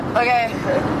Okay,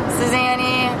 this is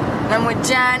Annie, and I'm with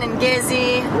Jen and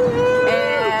Gizzy,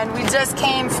 and we just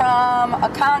came from a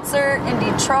concert in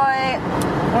Detroit.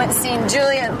 Went seeing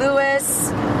Juliette Lewis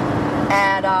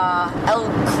at El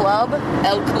Club.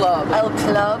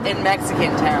 In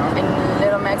Mexican Town. In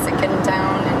Little Mexican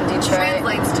Town in Detroit.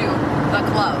 Translates to the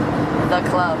club. The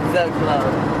Club.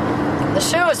 The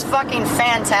show was fucking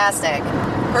fantastic.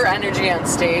 Her energy on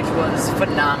stage was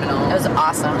phenomenal. It was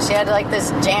awesome. She had like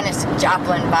this Janis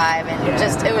Joplin vibe,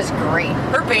 and it was great.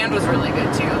 Her band was really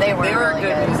good too. They were really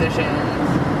good musicians.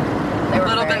 They were a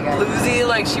little bit good. Bluesy,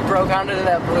 like she broke onto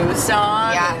that blues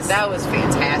song. Yes. That was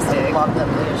fantastic. I love the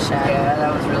blues shit. Yeah,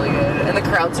 that was really good. And the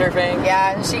crowd surfing.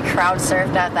 Yeah, and she crowd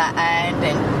surfed at the end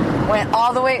and went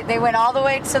all the way. They went all the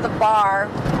way to the bar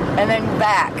and then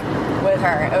back with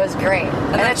her. It was great.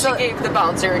 And then she gave the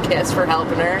bouncer a kiss for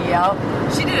helping her.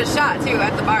 Yep. She did a shot too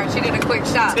at the bar. She did a quick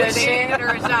shot. Did They she? gave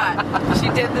her a shot. She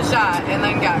did the shot and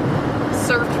then got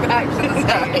surfed back to the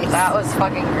stage. That was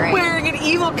fucking great. Wearing an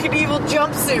Evel Knievel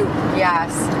jumpsuit.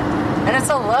 Yes. And it's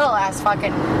a little ass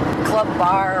fucking club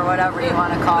bar or whatever you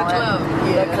want to call The it. club.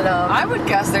 The club. I would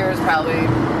guess there was probably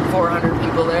 400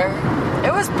 people there.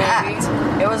 It was packed.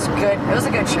 It was good. It was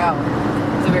a good show.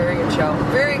 It's a very good show.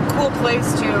 Very cool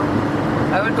place too.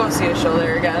 I would go see a show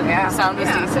there again. Yeah. The sound was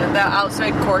decent. That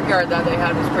outside courtyard that they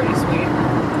had was pretty sweet.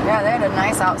 Yeah, they had a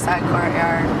nice outside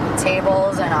courtyard.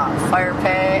 Tables and a fire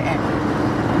pit and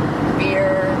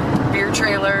beer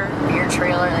trailer.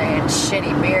 They had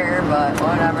shitty beer, but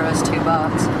whatever, it was $2.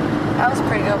 That was a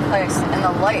pretty good place. And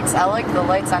the lights, I liked the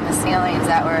lights on the ceilings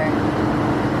that were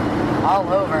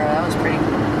all over. That was pretty,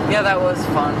 Yeah, that was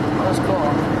fun. that was cool.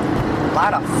 A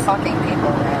lot of fucking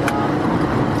people there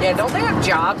though. Yeah, don't they have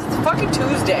jobs? It's fucking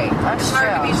Tuesday. That's It's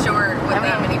hard to be true. short with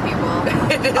that many people.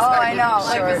 It is Oh, hard I to know. be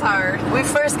Life short. is hard. We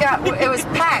first got, it was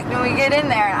packed, and we get in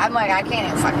there, I'm like, I can't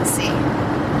even fucking see.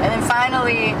 And then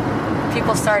finally,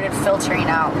 people started filtering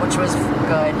out, which was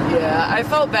good. Yeah, I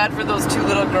felt bad for those two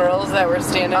little girls that were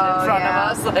standing in front of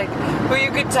us, like, who you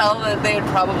could tell that they had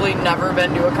probably never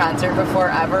been to a concert before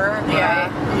ever. Yeah.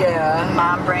 Yeah.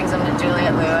 Mom brings them to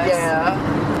Juliette Lewis. Yeah.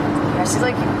 Yeah, she's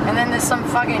like, and then there's some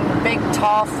fucking big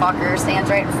tall fucker stands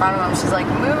right in front of them. She's like,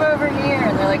 move over here.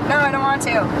 And they're like, no, I don't want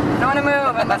to. I don't want to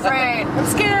move. I'm afraid. I'm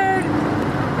scared.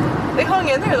 They hung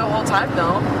in there the whole time,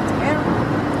 though. Yeah.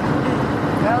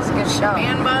 That was a good show.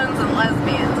 Man buns and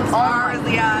lesbians as far as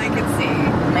the eye could see.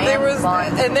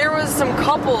 There was some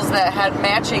couples that had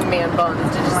matching man buns.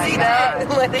 Did you see that?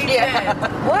 Like, They yeah.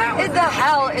 did. What in the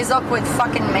hell is up with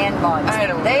fucking man buns? I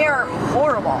don't They know. are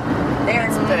horrible. They are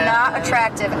bad. not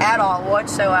attractive at all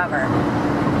whatsoever.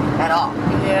 At all.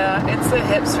 Yeah, it's the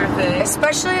hipster thing.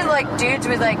 Especially like dudes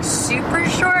with like super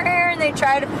short hair and they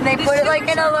put it like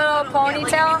in a little ponytail. Like,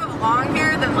 if you have long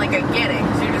hair, then like I get it.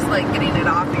 'Cause you're just like getting it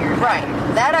off of your head.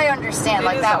 Right. That I understand. It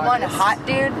Like is that one obvious. hot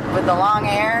dude with the long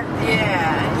hair.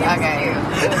 Yeah. Okay.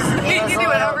 He can do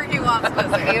whatever he wants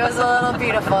with it. He was a little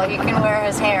beautiful. He can wear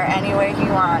his hair any way he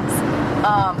wants.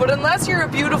 But unless you're a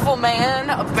beautiful man,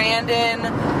 abandon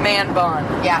man bun.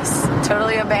 Yes.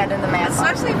 Totally abandon the man bun.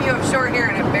 Especially if you have short hair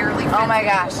and it barely fits. Oh my in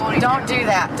the gosh. ponytail. Don't do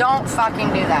that. Don't fucking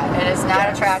do that. It is not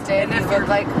Yes. attractive. And if You look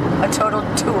like a total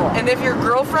tool. And if your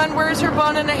girlfriend wears her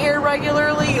bun in a hair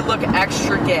regularly, you look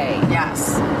extra gay.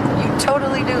 Yes. You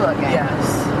totally do look gay.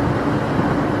 Yes.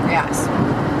 Yes.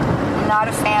 I'm not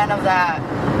a fan of that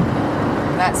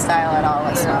style at all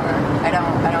whatsoever. I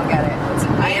don't get it.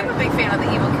 I am a big fan of the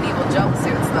Evel Knievel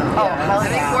jumpsuits, though. Oh, Yeah. hell I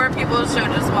think yeah. more people should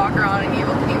just walk around in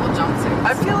Evel Knievel jumpsuits.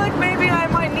 I feel like maybe I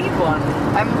might need one.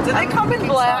 Do they come in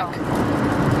think black? so.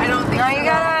 I don't think No, so. you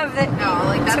gotta have the... No,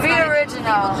 like that's to be not an original.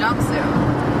 Evel jumpsuit.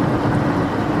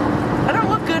 I don't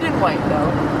look good in white,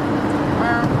 though.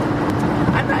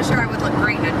 I'm not sure I would look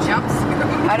great in a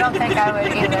jumpsuit. I don't think I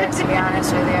would either, to be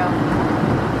honest with you.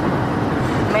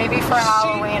 Maybe for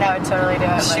Halloween I would totally do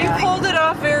it. She but yeah. pulled it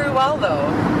off very well, though.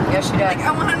 Yeah, she did. Like,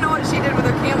 I want to know what she did with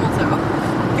her camel toe.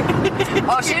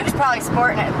 Oh, she was probably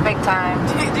sporting it big time.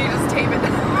 Do you just tape it?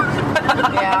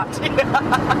 Yeah.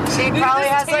 She probably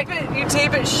has like... You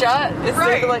tape it shut. Is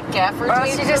Right. there like gaffer Or tape?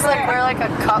 else she just like wear like a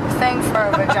cup thing for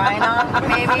a vagina,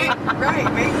 maybe.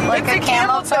 Right, maybe. Like It's a a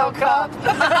camel toe camel toe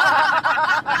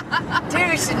cup. Dude,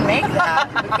 we should make that.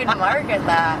 We could market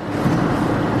that.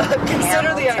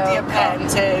 Consider the camel idea toe cup.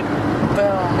 patented.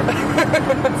 Boom.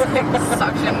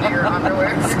 Suction to your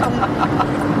underwear.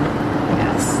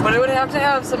 Yes. But it would have to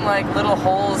have some like little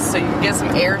holes so you can get some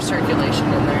air circulation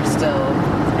in there still.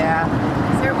 Yeah.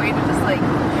 Is there a way to just like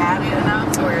pad it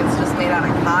enough where it's just made out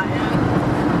of cotton?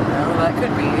 No, that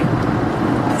could be.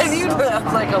 And you'd So have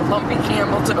look like a lumpy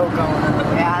camel toe going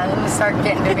on. Yeah, then we start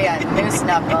getting to be a noose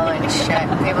knuckle and shit.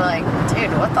 People are like,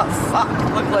 dude, what the fuck?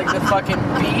 Look like the fucking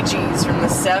Bee Gees from the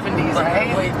 70s. Right?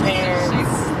 In white pants. She's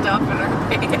stuffing her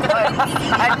face. But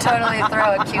I'd totally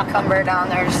throw a cucumber down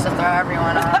there just to throw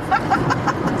everyone off.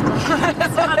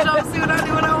 That's my jumpsuit. I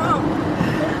do what I want.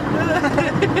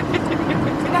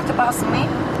 You're not the boss of me.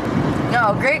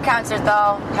 No, great concert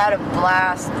though. Had a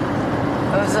blast.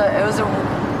 It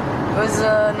was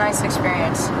a nice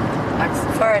experience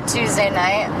for a Tuesday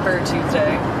night. For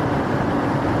Tuesday.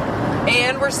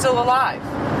 And we're still alive.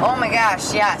 Oh my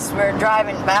gosh, yes. We're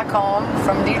driving back home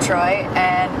from Detroit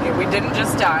and Yeah, we didn't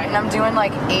just die. I'm doing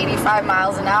like 85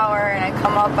 miles an hour and I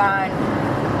come up on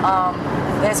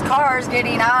this car's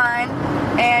getting on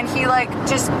and he like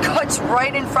just cuts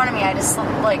right in front of me. I just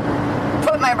like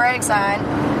put my brakes on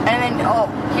and then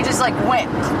he just like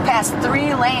went past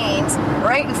 3 lanes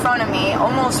right in front of me,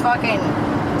 almost fucking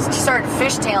started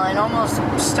fishtailing, almost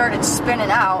started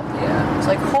spinning out. Yeah. It's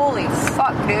like, holy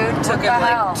fuck, dude. Took What him the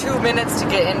hell? like 2 minutes to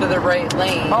get into the right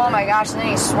lane. Oh my gosh, and then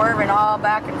he's swerving all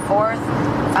back and forth.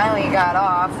 Finally he got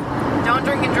off. Don't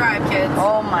drink and drive, kids.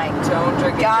 Oh my Don't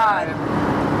drink and God.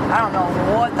 drive. I don't know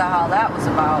what the hell that was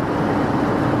about.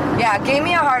 Yeah, it gave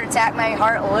me a heart attack. My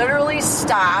heart literally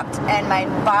stopped and my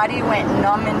body went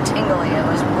numb and tingly. It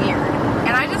was weird.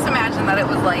 And I just imagined that it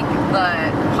was like the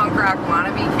punk rock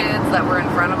wannabe kids that were in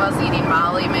front of us eating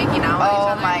Molly, making out with each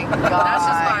Oh other. my God. That's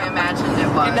just what I imagined it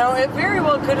was. You know, it very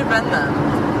well could have been them.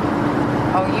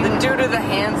 Oh, you Due to the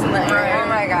hands in the air. Oh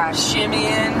my gosh.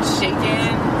 Shimmying,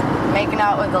 shaking. Making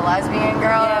out with the lesbian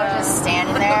girl Yeah. just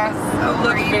standing there. It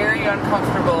looked very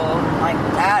uncomfortable. Like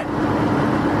that.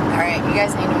 Alright, you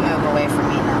guys need to move away from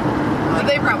me now. But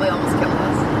they probably almost killed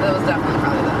us. It was definitely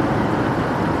probably them.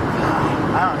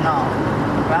 I don't know.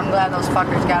 But I'm glad those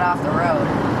fuckers got off the road.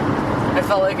 I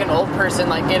felt like an old person,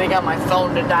 like getting on my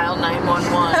phone to dial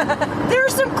 911.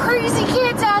 There's some crazy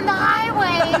kids on the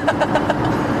highway.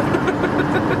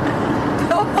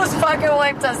 Almost fucking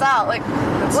wiped us out. Like,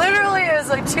 literally, it was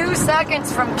like 2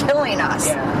 seconds from killing us.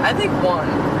 Yeah, I think one.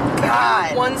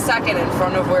 God. 1 second in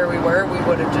front of where we were, we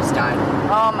would have just died.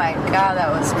 Oh my God, that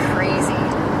was crazy.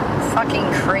 Fucking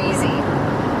crazy.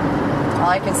 All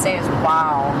I can say is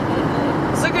wow.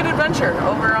 It's a good adventure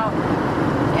overall.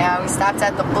 Yeah, we stopped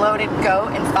at the Bloated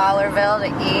Goat in Fowlerville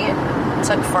to eat.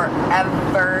 Took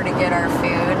forever to get our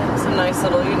food. It's a nice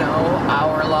little,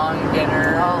 hour-long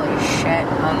dinner. Holy shit.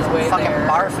 On the way Fucking there.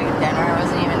 bar food dinner. It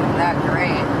wasn't even that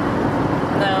great.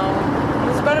 No.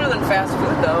 It was better than fast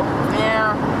food, though.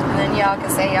 Yeah. And then y'all can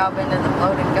say y'all been to the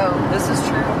Bloated Goat. This is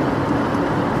true.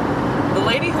 The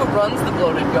lady who runs the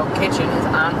Bloated Goat kitchen is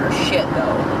on her shit,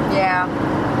 though. Yeah.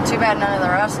 Too bad none of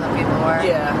the rest of the people were.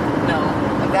 Yeah, no.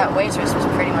 Like that waitress was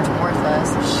pretty much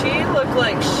worthless. She looked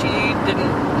like she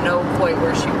didn't know quite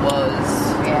where she was.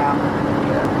 Yeah.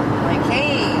 Yeah. Like,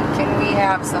 hey, can we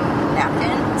have some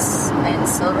napkins and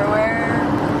silverware?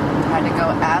 Had to go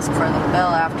ask for the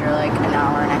bill after like an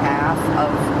hour and a half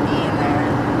of being there.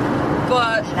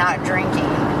 But, Not drinking.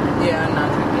 yeah,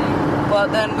 not drinking. But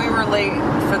then we were late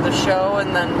for the show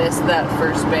and then missed that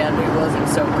first band who wasn't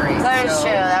so great. That is so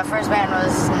true. That first band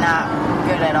was not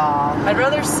good at all. I'd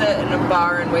rather sit in a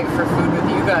bar and wait for food with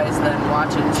you guys than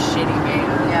watch a shitty band.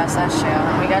 Yes, that's true.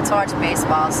 And we got to watch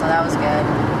baseball, so that was good.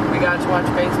 We got to watch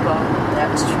baseball.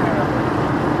 That was true.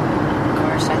 Of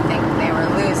course, I think they were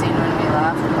losing when we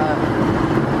left, but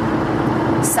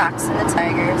Sox and the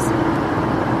Tigers.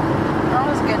 That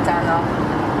was a good time, though.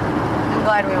 I'm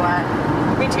glad we went.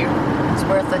 Me too. It's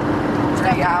worth the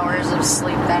 3 hours of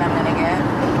sleep that I'm gonna get.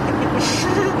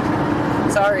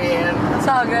 Sorry, Ann. It's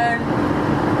all good.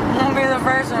 Won't be the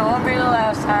first and won't be the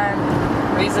last time.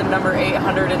 Reason number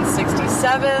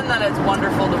 867, that it's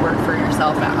wonderful to work for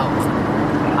yourself at home.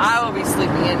 I will be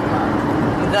sleeping in tomorrow.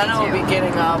 Then I will too. be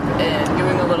getting up and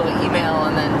doing a little email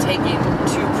and then taking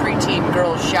 2 preteen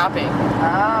girls shopping.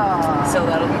 Oh, So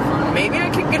that'll be fun. Maybe I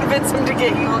can convince them to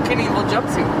get Evil Knievel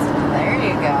jumpsuits. there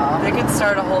you go. They could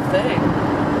start a whole thing.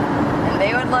 And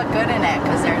they would look good in it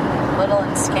because they're little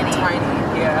and skinny. Tiny,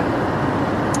 yeah.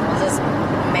 We'll just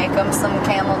make them some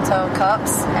camel toe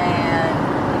cups and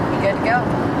be good to go.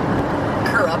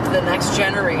 Corrupt the next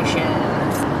generation.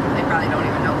 They probably don't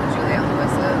even know who Juliette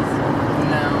Lewis is.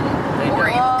 No. They Or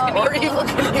don't. Evil Or Evil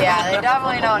Knievel. Yeah, they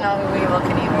definitely don't know who Evil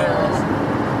Knievel No. is.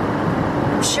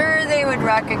 I'm sure they would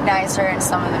recognize her in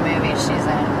some of the movies she's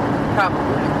in.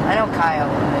 Probably. I know Kaya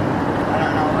would. I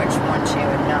don't know which one she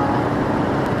would know.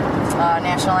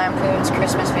 National Lampoon's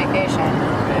Christmas Vacation.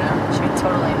 Yeah. She would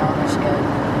totally know who she is.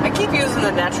 I keep using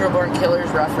the Natural Born Killers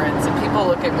reference, and people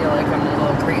look at me like I'm a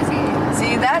little crazy.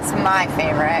 See, that's my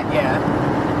favorite. Yeah.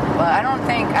 but I don't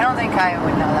think Kaya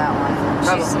would know that one.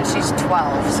 She's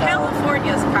 12, so. California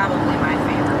is probably my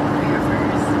favorite movie of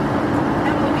hers.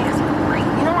 That movie is great.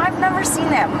 You know, I've never seen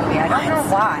that movie. I don't know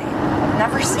why. I've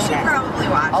never You seen should it. probably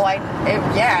watch Oh, it.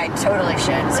 I totally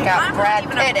should. It's Like, got I'm Brad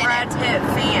not even Pitt a Brad in it. Pitt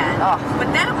fan, Oh. but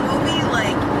that movie,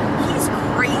 like, he's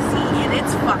crazy, and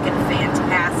it's fucking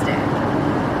fantastic.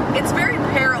 It's very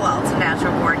parallel to Natural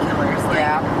Born Killers, like,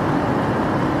 Yeah.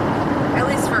 at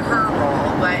least for her role.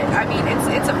 But I mean,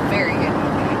 it's a very good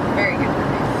movie, very good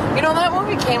movie. You know, that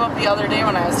movie came up the other day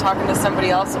when I was talking to somebody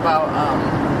else about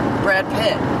Brad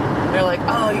Pitt. They're like,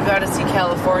 oh, you got to see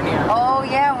California. Oh,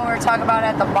 yeah, when we were talking about it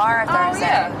at the bar Thursday.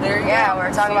 yeah, there you Yeah, go. we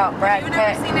were talking about Brad You've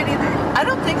Pitt. never seen it either. I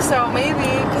don't think so, maybe,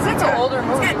 because it's an older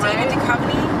movie, It's got David right?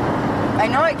 Duchovny. I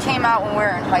know it came out when we were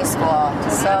in high school,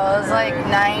 so it was like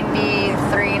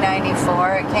 93,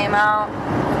 94 it came out.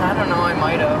 I don't know, I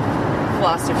might have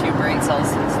lost a few brain cells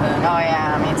since then. Oh,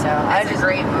 yeah, me too. It's a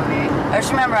great movie. I just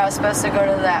remember I was supposed to go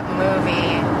to that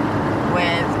movie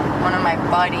with one of my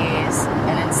buddies,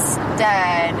 and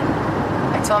instead,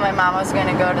 I told my mom I was going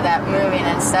to go to that movie,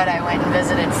 and instead I went and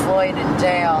visited Floyd in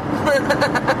jail.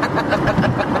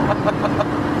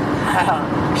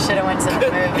 Should have went to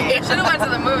the movie. Should have went to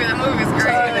the movie. The movie's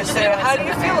great. Totally So, should've went how to do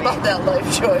you the feel movie. about that life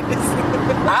choice?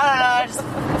 I don't know, I just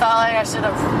felt like I should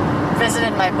have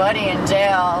visited my buddy in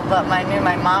jail, but I knew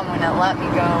my mom wouldn't let me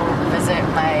go visit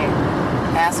my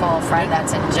asshole friend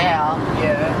that's in jail.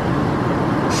 Yeah.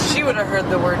 She would have heard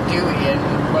the word Dewey and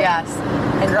like, Yes.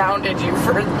 grounded you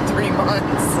for 3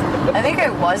 months. I think I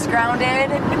was grounded,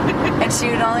 and she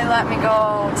would only let me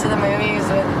go to the movies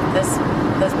with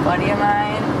this buddy of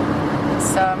mine.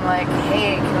 So I'm like,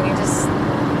 hey, can we just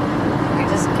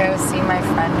go see my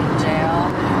friend in jail?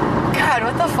 God,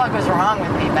 what the fuck was wrong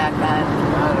with me back then?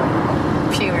 I don't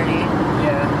know. Puberty.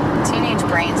 Yeah. Teenage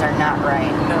brains are not right.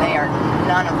 No.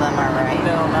 None of them are right.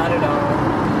 No, not at all.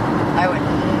 I would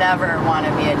never want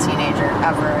to be a teenager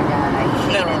ever again. I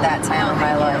hated No. that time of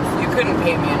my life. You couldn't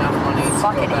pay me enough money to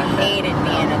Fucking go back then. hated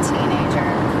being a teenager.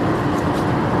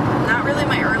 Not really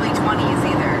my early 20s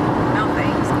either. No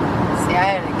thanks. See,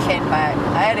 I had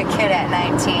a kid at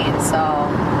 19, so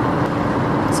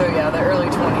So yeah, the early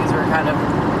 20s were kind of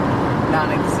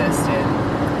non-existent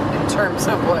in terms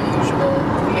of what usual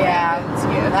yeah, happens.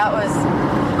 Yeah. that was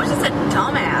I was just a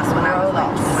dumbass when I grow was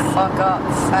like the 20. fuck up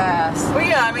fast. Well,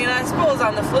 yeah, I mean, I suppose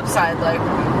on the flip side, like,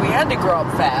 we had to grow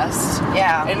up fast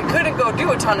Yeah, and couldn't go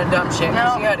do a ton of dumb shit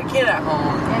because No. you had a kid at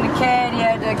home. and a kid, you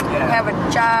had to Yeah. have a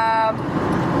job,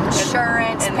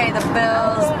 insurance, and- pay the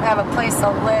bills, have a place to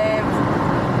live.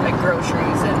 Like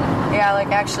groceries and, Yeah,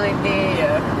 like actually be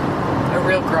yeah, a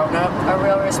real grown-up. a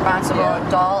real responsible Yeah.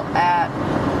 adult at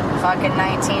fucking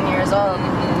 19 years old.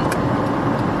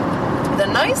 The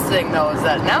nice thing, though, is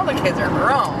that now the kids are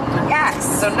grown. Yes.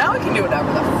 So now we can do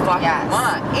whatever the fuck Yes. we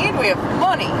want. And we have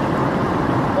money.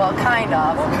 Well, kind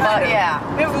of. Well, kind but of. yeah.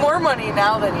 You have more money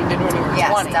now than you did when you were Yes,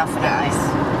 20. definitely. Yes.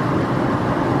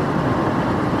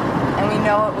 And we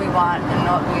know what we want and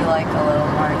what we like a little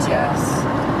more too. Yes.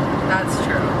 That's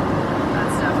true.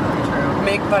 That's definitely true.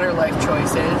 Make better life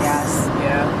choices. Yes.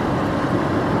 Yeah.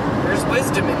 There's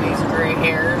wisdom in these gray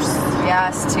hairs.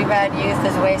 Yes, too bad youth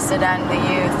is wasted on the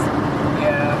youth.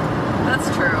 Yeah. That's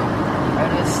true.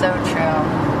 It is so true.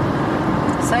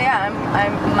 So yeah,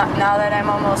 I'm now that I'm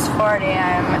almost 40,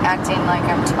 I'm acting like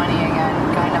I'm 20 again,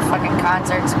 going to fucking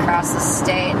concerts across the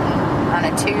state on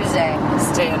a Tuesday.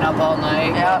 Staying up all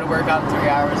night. Yep. Going to work on 3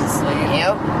 hours of sleep.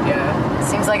 Yep. Yeah.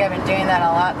 Seems like I've been doing that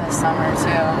a lot this summer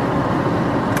too.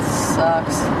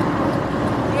 Sucks.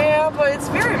 Yeah, but it's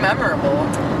very memorable.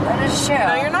 That is true. You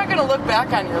know, you're not going to look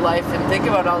back on your life and think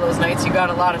about all those nights you got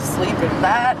a lot of sleep and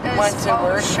That is went to for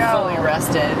work sure. fully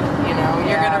rested. You know,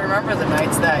 you're Yeah. going to remember the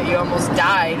nights that you almost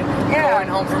died Yeah. going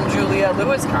home from Juliette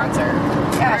Lewis concert.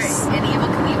 Yes. Right. An Evil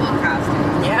Knievel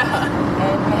costume. Yeah.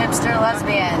 And hipster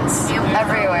lesbians Yeah.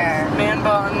 everywhere. Man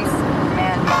buns.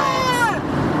 Man buns.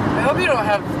 I hope you don't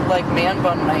have like man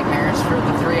bun nightmares for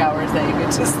the 3 hours that you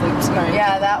get to sleep tonight.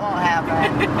 Yeah, that won't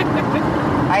happen.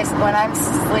 When I'm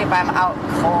asleep, I'm out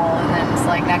cold, and then it's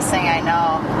like next thing I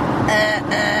know,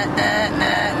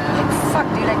 like, fuck,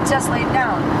 dude, I just laid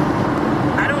down.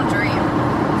 I don't dream.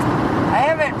 I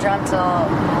haven't dreamt a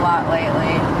lot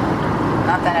lately.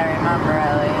 Not that I remember,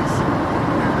 at least.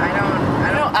 I don't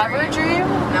Ever dream?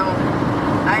 No.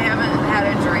 I haven't had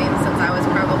a dream since I was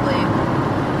probably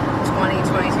 20,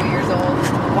 22 years old.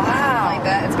 Wow. Like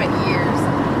that. It's been years.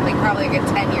 Like probably a good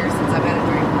 10 years since I've had a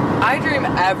dream. I dream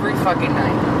every fucking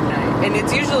night. And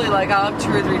it's usually like I'll have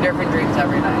 2 or 3 different dreams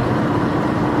every night.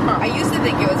 I used to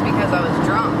think it was because I was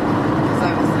drunk. Because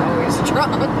I was always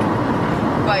drunk.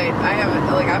 But I haven't,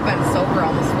 like, I've been sober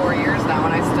almost 4 years now,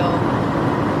 and I still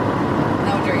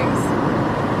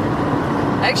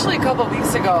Actually, a couple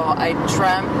weeks ago, I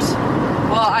dreamt.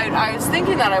 Well, I was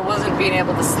thinking that I wasn't being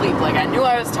able to sleep. Like, I knew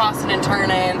I was tossing and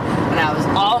turning, and I was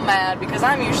all mad because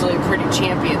I'm usually a pretty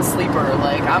champion sleeper.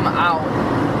 Like, I'm out.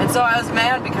 And so I was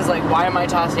mad because, like, why am I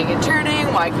tossing and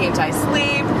turning? Why can't I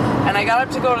sleep? And I got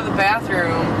up to go to the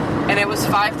bathroom, and it was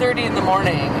 5:30 in the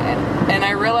morning, and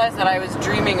I realized that I was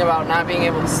dreaming about not being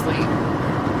able to sleep.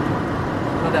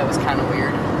 But that was kind of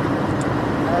weird.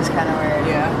 That was kind of weird.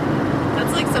 Yeah.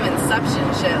 That's like some Inception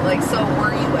shit. Like, so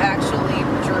were you actually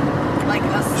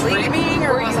asleep? Dreaming,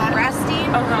 or were was you I- resting?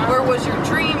 Uh-huh. Or was your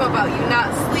dream about you not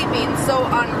sleeping so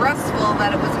unrestful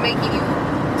that it was making you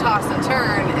toss and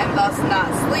turn and thus not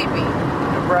sleeping?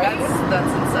 Right?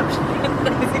 That's Inception.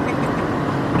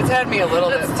 It's had me a little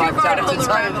That's bit too fucked far up, down to the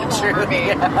tell you rabbit the hole truth. for me.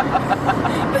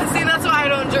 Yeah. See, that's why I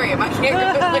don't dream. I can't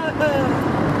really.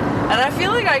 And I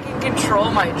feel like I can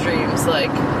control my dreams. Like,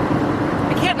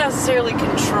 I can't necessarily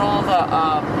control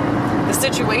the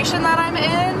situation that I'm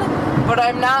in, but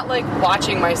I'm not, like,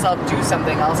 watching myself do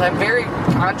something else. I'm very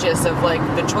conscious of, like,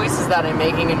 the choices that I'm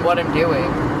making and what I'm doing.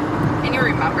 Can you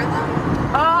remember them?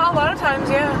 A lot of times,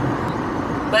 yeah.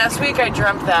 Last week I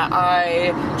dreamt that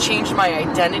I changed my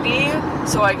identity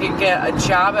so I could get a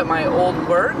job at my old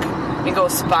work and go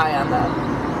spy on them.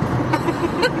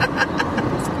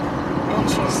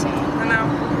 Interesting. I know.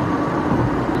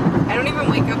 I don't even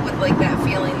wake up with like that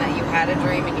feeling that you had a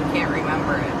dream and you can't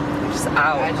remember it. I'm just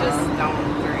out. I just don't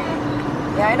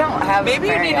dream. Yeah, I don't have Maybe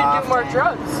you very need to often. do more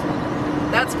drugs.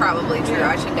 That's probably true.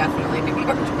 Yeah. I should definitely do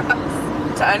more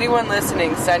drugs. To anyone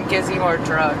listening, send Gizzy more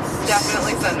drugs.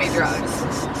 Definitely send me drugs.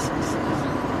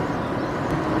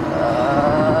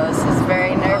 This is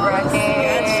very nerve-wracking.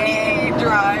 Sketchy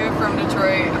drive from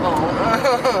Detroit home.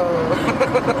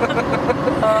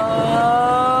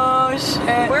 Oh,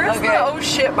 shit. Where's Okay. the oh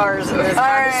shit bars in this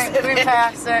Alright, we conversation?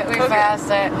 passed it. We Okay. passed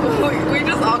it. We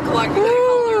just all collectively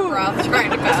hold our breath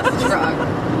trying to pass the truck.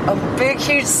 A big,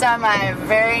 huge semi,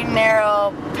 very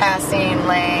narrow passing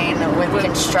lane with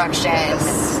construction.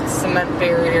 Cement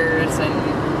barriers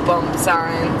and bump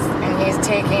signs. And he's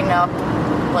taking up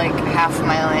like half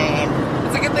my lane.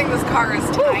 It's a good thing this car is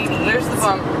tiny. There's the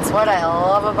bump. It's what I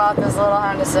love about this little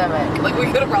Honda Civic. Like, we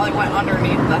could have probably went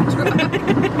underneath that truck.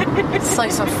 It's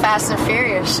like some Fast and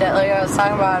Furious shit like I was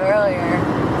talking about earlier.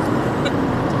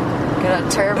 Get a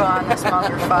turbo on this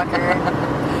motherfucker.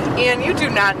 And you do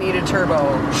not need a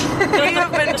turbo. We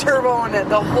have been turboing it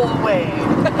the whole way.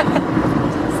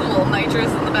 Some little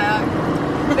nitrous in the back.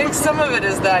 I think some of it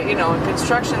is that, you know, in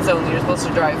construction zones you're supposed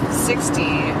to drive 60,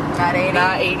 Not 80?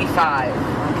 not 85.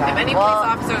 Okay. If any Well,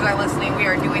 police officers are listening, we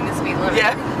are doing the speed limit.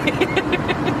 Yeah.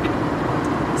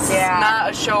 yeah, It's not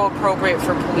a show appropriate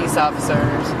for police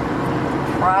officers.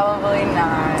 probably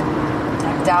not.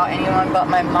 I doubt anyone but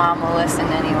my mom will listen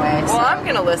anyway. Well, so. I'm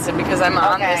going to listen because I'm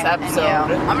on Okay, this and episode.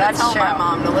 you. I'm going That's to tell my true.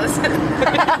 mom to listen.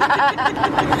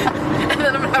 And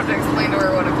then I'm going to have to explain to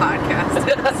her what a podcast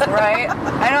is. Right?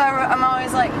 I know, I'm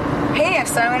always like, hey,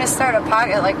 so I'm going to start a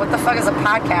podcast. Like, what the fuck is a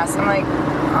podcast? I'm like,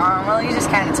 well, you just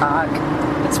kind of talk.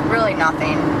 It's really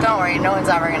nothing. Don't worry, no one's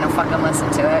ever going to fucking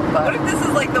listen to it. What But if this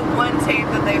is like the one tape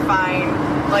that they find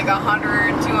like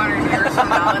 100, 200 years from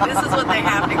now, and this is what they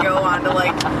have to go on to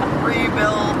like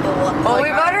rebuild the well, like, we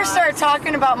our better lives? start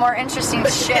talking about more interesting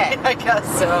shit. I guess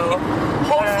so.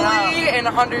 Hopefully, in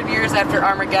 100 years after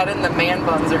Armageddon, the man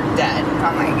buns are dead.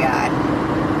 Oh my god.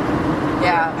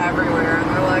 Yeah. Everywhere, and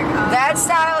they're like, That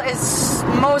style is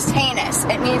most heinous.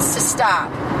 It needs to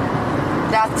stop.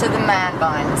 Death to the man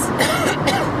buns.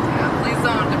 yeah, please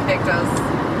don't depict us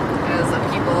as a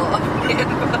people of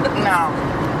No.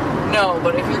 No,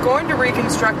 but if you're going to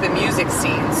reconstruct the music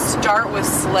scene, start with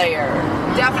Slayer.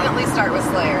 Definitely start with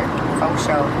Slayer. Folk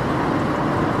show.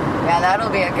 Yeah,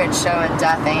 that'll be a good show at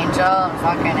Death Angel and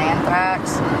fucking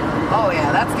Anthrax. Oh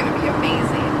yeah, that's gonna be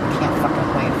amazing. Can't fucking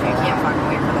wait for I that. can't fucking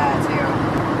wait for that too.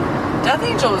 Death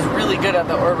Angel was really good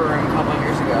at the Orber Room a couple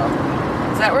years ago.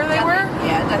 Is that where they Death- were?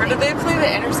 yeah, Death Or did they play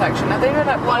the intersection? Have they done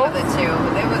that One of both? the two.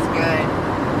 It was good.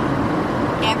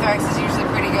 Anthrax is usually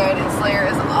pretty good, and Slayer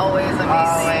is always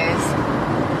amazing. Always.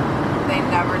 They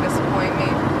never disappoint me.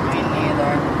 Me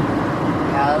neither.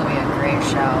 Yeah, that'll be a great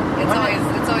show. It's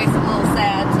always a little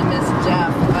sad to miss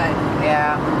Jeff, but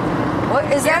Yeah. What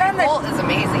is that on the? Holt is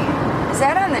amazing. Is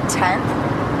that on the 10th?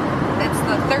 It's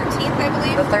the 13th, I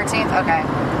believe. The 13th? Okay.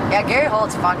 Yeah, Gary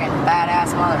Holt's fucking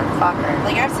badass motherfucker.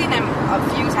 Like, I've seen him a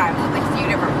few times with a few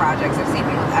different projects. I've seen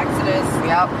him with Exodus.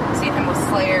 Yep. I've seen him with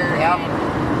Slayer. Yep.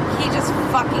 And he just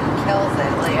fucking kills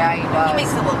it. Like, Yeah, he does. He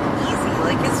makes it look easy.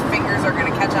 Like, his fingers are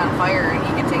gonna catch on fire and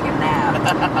he can take a nap.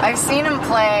 I've seen him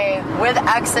play with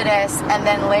Exodus and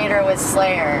then later with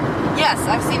Slayer. Yes,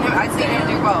 I've seen him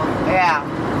do both. Yeah.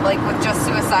 Like with Just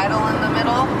Suicidal in the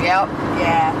middle. Yep.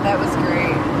 Yeah, that was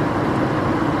great.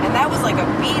 And that was like a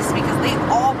beast because they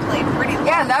all played pretty long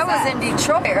Yeah, that was sets. in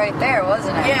Detroit right there,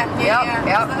 wasn't it? Yeah.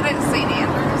 Yep. Was that at St.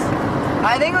 Andrews?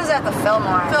 I think it was at the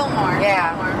Fillmore. Fillmore.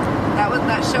 Yeah. Fillmore. That was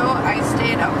that show. I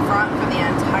stayed up front for the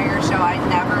entire show. I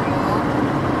never moved,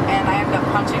 and I ended up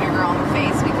punching a girl in the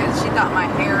face because she thought my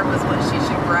hair was what she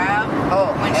should grab Oh,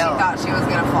 when she hell. thought she was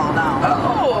gonna fall down.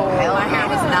 Oh, Hell My hair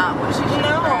was not what she should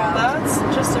no, have grabbed. that's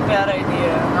just a bad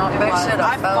idea. No, It big was. shit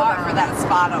I fought for that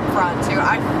spot up front too.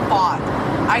 I fought.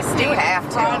 I stayed You have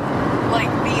up front. Like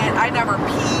I never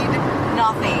peed,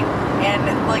 nothing. And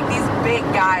like these big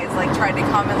guys like tried to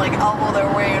come and like elbow their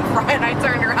way in front. And I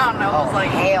turned around and I was Oh, like,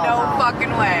 hell no no.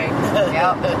 fucking way.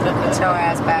 Yep. Get your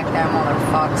ass back there,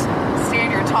 motherfucks.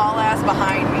 Stand your tall ass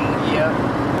behind me. Yep.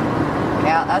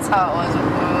 Yeah, that's how it was when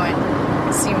we went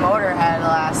to see Motorhead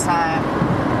last time.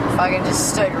 Fucking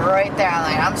just stood right there. I'm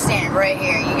like, I'm standing right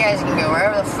here. You guys can go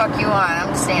wherever the fuck you want.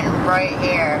 I'm standing right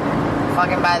here.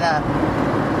 Fucking by the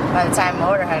time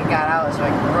Motorhead got out, it was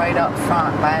like right up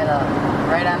front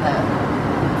right on the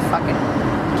fucking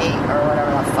gate or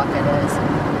whatever the fuck it is.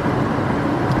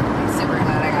 Super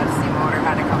glad I got to see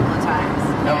Motorhead a couple of times.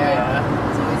 Oh, yeah.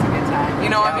 It's always a good time. You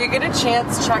know, if you get a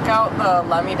chance, check out the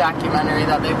Lemmy documentary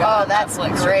that they've got Oh, on that's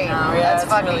Netflix great. right now. Yeah, That's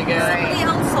it's fucking really good. great. Somebody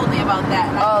else told me about that.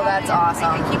 And Oh, I that's haven't-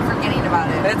 awesome. I keep forgetting about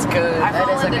it. It's good. I That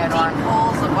fall is a into good deep one.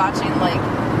 holes of watching like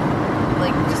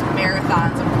just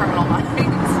marathons of Criminal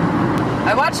Minds.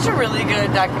 I watched a really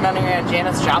good documentary on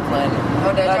Janis Joplin Oh,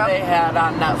 did that ya? they had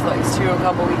on Netflix too a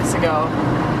couple weeks ago.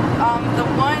 The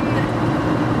one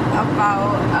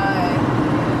about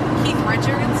Keith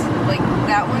Richards, like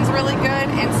that one's really good,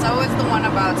 and so is the one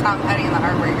about Tom Petty and the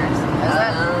Heartbreakers. Is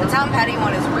it? The Tom Petty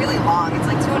one is really long. It's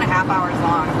like 2.5 hours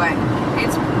long, but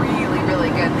it's really, really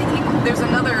good. There's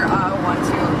another one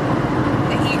too,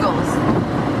 the Eagles.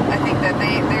 I think that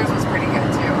theirs was pretty good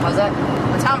too. Was it?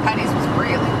 The Tom Petty's was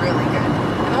really, really good.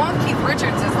 And the one with Keith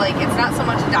Richards is like, it's not so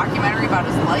much a documentary about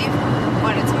his life,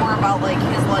 but it's more about like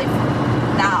his life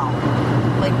now,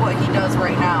 like what he does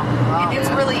right now. Wow, And it's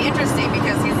yeah. really interesting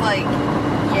because he's like,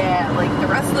 yeah, like the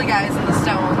rest of the guys in the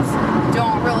Stones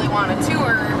don't really want to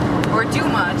tour or do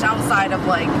much outside of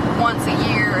like once a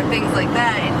year or things like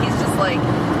that. And he's just like,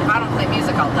 if I don't play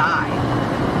music, I'll die.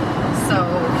 So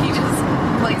he just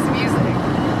plays music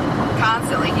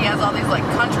constantly. He has all these like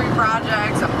country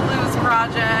projects and blues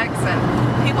projects, and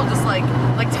people just like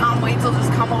Tom Waits will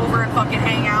just come over and fucking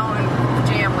hang out and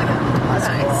jam with him. That's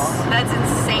cool. That's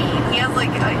insane. He has like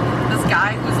this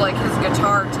guy who's like his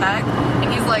guitar tech,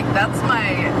 and he's like, that's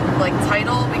my like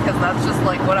title because that's just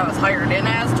like what I was hired in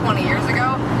as 20 years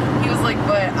ago. He was like,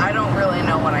 but I don't really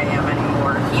know what I am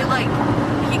anymore.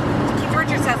 Keith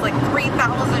Richards has like 3,000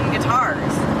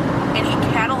 guitars, and he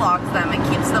catalogs them and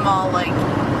keeps them all like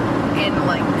in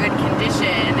like good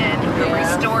condition, and he Yeah,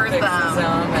 restores fixes them.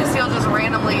 them. Because he'll just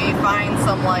randomly find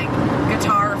some like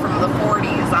guitar from the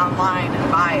 40s online and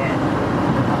buy it.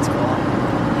 That's cool.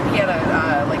 He had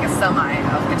a semi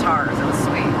of guitars. It was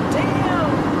sweet. Damn.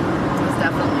 It was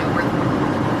definitely worth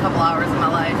a couple hours of my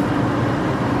life.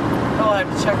 I'll have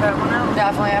to check that one out.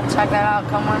 Definitely have to check that out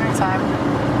come winter time.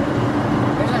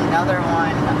 There's another one.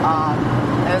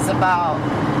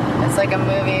 It's like a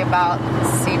movie about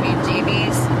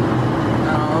CBGBs.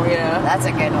 Oh yeah. That's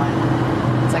a good one.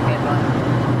 It's a good one.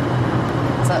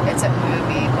 It's a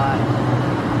movie, but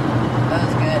that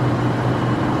was good.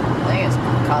 I think it's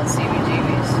called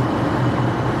CBGBs.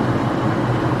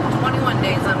 21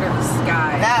 Days Under the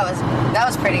Sky. That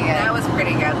was pretty good. That was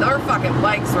pretty good. Their fucking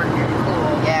bikes were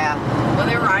cool. Yeah. When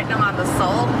they were riding them on the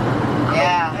salt.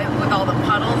 Yeah. With all the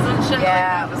puddles and shit.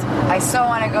 Yeah. Like, that was cool. I still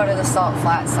want to go to the Salt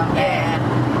Flats someday. Yeah.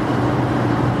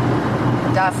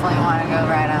 Definitely want to go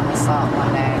ride on the salt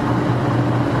one day.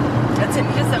 That's it.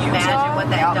 Just imagine what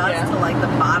that Yep. does Yeah. to like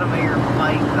the bottom of your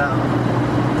bike, though.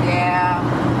 Yeah.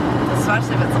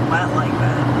 Especially if it's wet like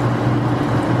that.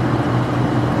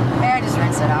 Yeah, just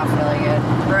rinse it off really good.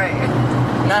 Right.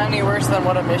 Not any worse than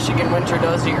what a Michigan winter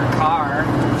does to your car.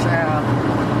 True.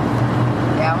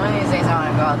 Yeah, one of these days I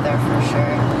want to go out there for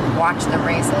sure. Watch the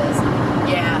races.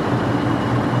 Yeah.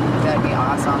 That'd be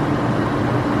awesome.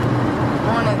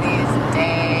 One of these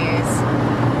days.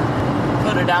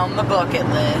 Put it on the bucket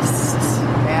list.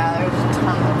 Yeah, there's a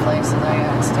ton of places I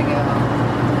got to go.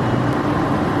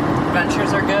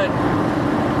 Adventures are good.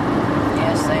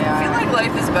 Yes, they I feel are. like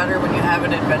life is better when you have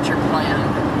an adventure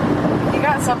planned. You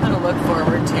got something to look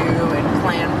forward to and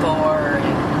plan for.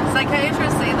 And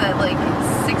Psychiatrists say that like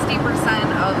 60%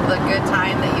 of the good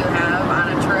time that you have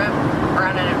on a trip or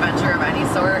on an adventure of any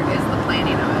sort is the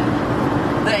planning of it.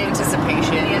 the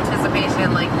anticipation. The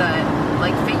anticipation, like the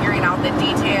like figuring out the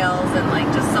details and like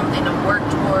just something to work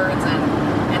towards and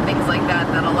things like that,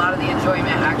 that a lot of the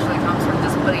enjoyment actually comes from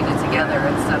just putting it together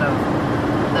instead of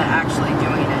the actually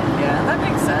doing it. Yeah, that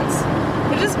makes sense.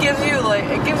 It just gives you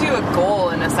a goal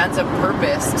and a sense of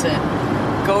purpose to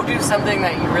go do something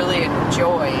that you really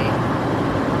enjoy.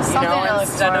 Something to look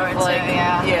instead of forward like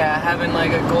to, yeah. having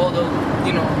like a goal to,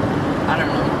 I don't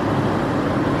know,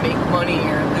 make money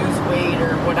or lose weight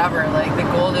or whatever. Like the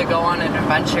goal to go on an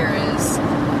adventure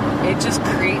it just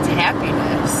creates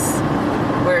happiness.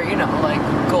 Where, like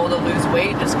goal to lose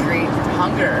weight just creates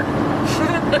hunger.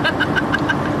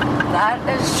 That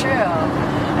is true.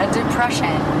 And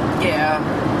depression. Yeah.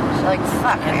 Like,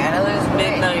 fuck, I gotta lose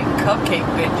weight. Midnight cupcake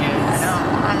binges. I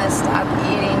don't want to stop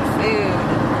eating food,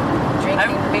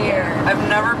 drinking beer. I've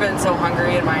never been so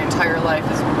hungry in my entire life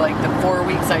as like the 4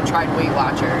 weeks I tried Weight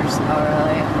Watchers. Oh,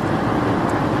 really?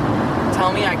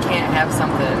 Tell me I can't have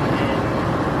something and...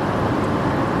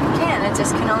 You can. It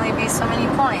just can only be so many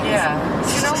points. Yeah.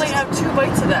 You can only have 2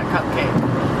 bites of that cupcake.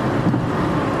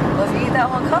 Well, if you eat that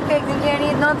whole cupcake, you can't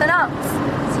eat nothing else.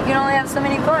 So you can only have so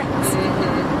many points.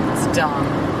 Mm-hmm. It's dumb.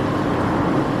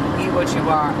 Eat what you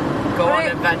want. Go on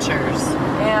adventures.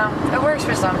 Yeah, it works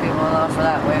for some people though, for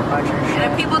that Weight Watcher shit. And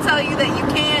if people tell you that you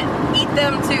can't, eat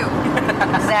them too.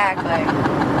 Exactly.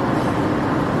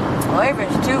 Life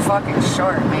is too fucking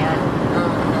short, man.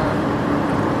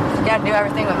 You gotta do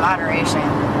everything with moderation.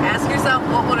 Ask yourself,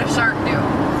 what would a shark do?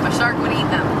 A shark would eat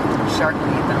them. A shark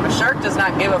would eat them. A shark does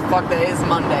not give a fuck that it is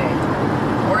Monday.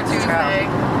 Or Tuesday.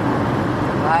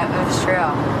 That is true.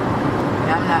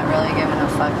 I'm not really giving a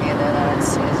fuck either that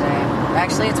it's Tuesday.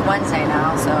 Actually, it's Wednesday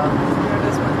now, so... It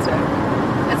is Wednesday.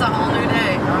 It's a whole new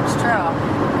day. That's true.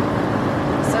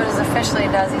 So it is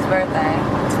officially Desi's birthday.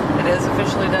 It is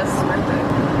officially Desi's birthday.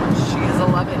 She is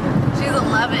 11. She's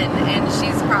 11, and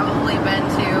she's probably been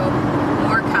to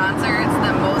more concerts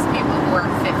than most people who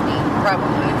are 50.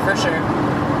 Probably, for sure.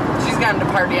 She's gotten to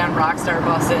party on Rockstar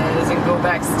buses and go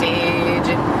backstage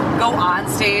and go on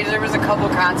stage. There was a couple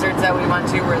concerts that we went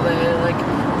to where they like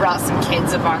brought some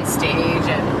kids up on stage,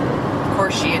 and of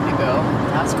course she had to go.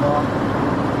 That's cool.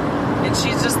 And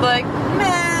she's just like,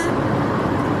 man,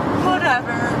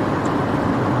 whatever.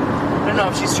 I don't know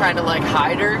if she's trying to like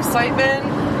hide her excitement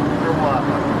or what.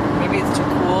 Maybe it's too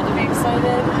cool to be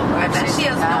excited. I bet she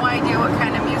has no idea what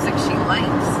kind of music she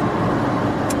likes.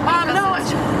 No,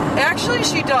 actually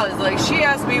she does. Like, she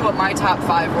asked me what my top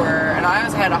 5 were, and I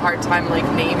always had a hard time, like,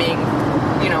 naming,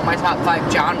 my top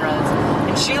 5 genres.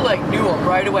 And she, like, knew them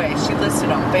right away. She listed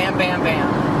them. Bam, bam, bam.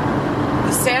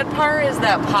 The sad part is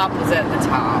that pop was at the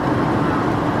top.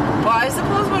 But I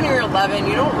suppose when you're 11,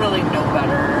 you don't really know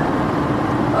better.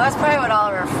 Well, that's probably what all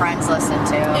of her friends listen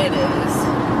to. It is.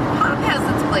 Pop has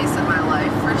its place in my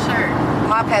life, for sure.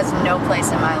 Pop has no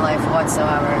place in my life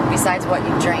whatsoever, besides what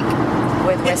you drink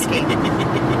with whiskey.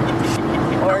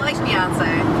 I like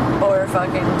Beyonce. Or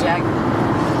fucking Jack.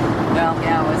 Well,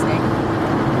 yeah, whiskey.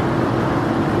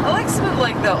 I like some of,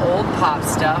 like, the old pop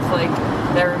stuff. Like,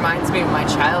 that reminds me of my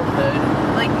childhood.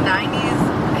 Like, 90s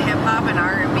hip-hop and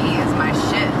R&B is my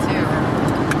shit, too.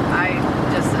 I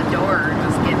just adore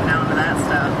just getting down to that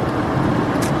stuff.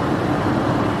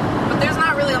 But there's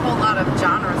not really a whole lot of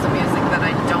genres of music that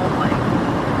I don't like.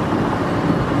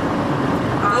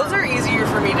 Those are easier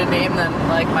for me to name than,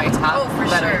 like, my top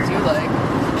that I do like.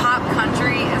 Pop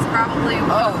country is probably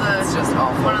it's just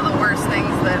awful. one of the worst things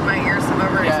that my ears have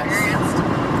ever experienced.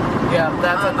 Yeah,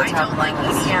 that's at the I top don't of my like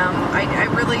list. EDM.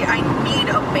 I need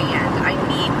a band. I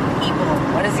need people.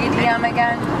 What is EDM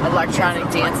again? Electronic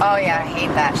dance. Oh yeah, I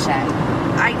hate that shit.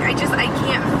 I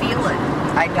can't feel it.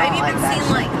 I don't I've like even that seen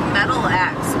shit. like metal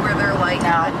acts where they're like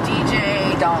No. a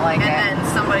DJ Don't like and it. then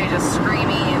somebody just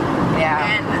screaming. Yeah.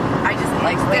 And I just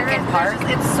Like Linkin Park?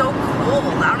 It's so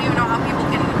cold. I don't even know how people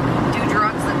can do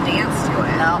drugs and dance to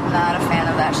it. No, not a fan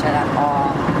of that shit at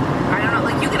all. I don't know.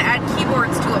 Like you can add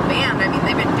keyboards to a band. I mean,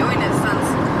 they've been doing it since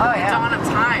Oh, the yeah. dawn of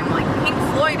time. Like Pink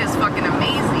Floyd is fucking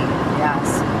amazing.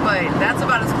 Yes. But that's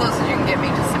about as close as you can get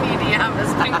me to some EDM as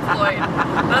Pink Floyd.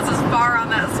 That's as far on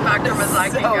that spectrum as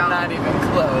I can go. Not even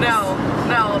close. No.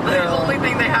 The only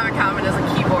thing they have in common is a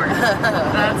keyboard.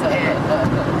 That's it.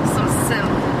 Some synth.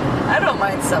 I don't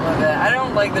mind some of it. I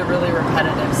don't like the really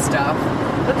repetitive stuff.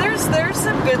 But there's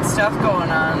some good stuff going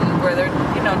on where they're,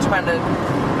 trying to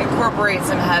incorporate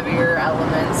some heavier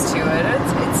elements to it.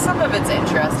 It's some of it's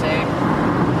interesting.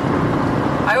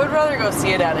 I would rather go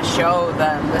see it at a show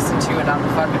than listen to it on the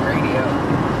fucking radio.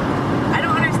 I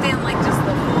don't understand, like, just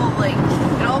the whole, like,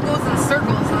 it all goes in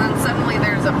circles, and then suddenly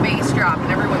there's a bass drop,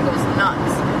 and everyone goes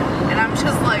nuts. And I'm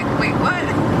just like, wait, what?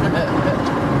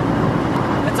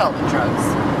 It's all the drugs.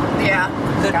 Yeah.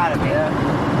 It's gotta be.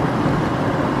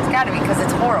 got to be because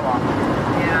it's horrible.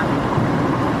 Yeah.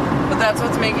 But that's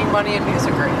what's making money in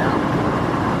music right now.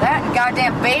 That and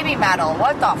goddamn baby metal.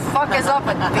 What the fuck is up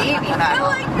with baby I metal?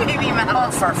 like baby metal.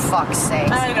 Oh, for fuck's sake.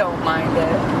 I don't mind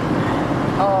it.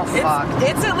 Oh, fuck.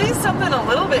 It's at least something a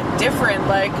little bit different.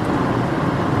 Like,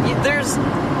 there's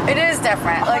It is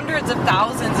different. Like, hundreds of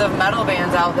thousands of metal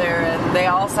bands out there, and they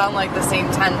all sound like the same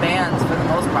 10 bands for the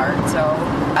most part. So,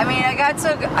 I mean, I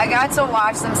got to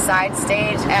watch them side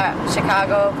stage at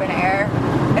Chicago Open Air,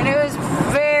 and it was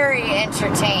very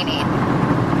entertaining.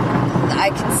 I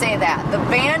can say that the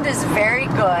band is very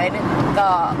good,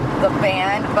 the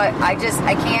band, but I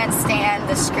can't stand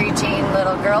the screeching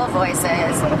little girl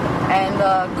voices and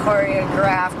the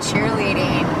choreographed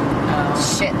cheerleading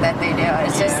shit that they do.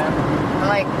 It's just, I'm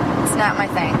like, it's not my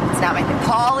thing. It's not my thing.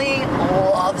 Polly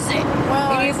loves it.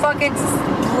 Well, And he fucking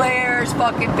blares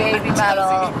fucking baby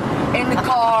metal in the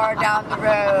car down the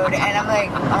road, and I'm like,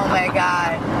 oh my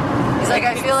god. He's like,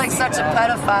 I feel like such a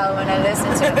pedophile when I listen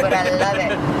to it, but I love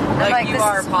it. I'm like you this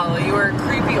are, is- Paula. You are a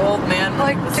creepy old man. I'm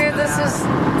like, dude, this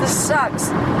sucks.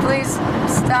 Please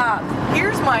stop.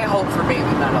 Here's my hope for baby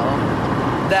metal,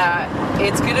 that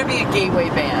it's gonna be a gateway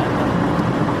band.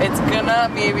 It's gonna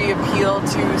maybe appeal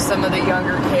to some of the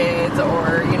younger kids,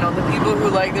 or the people who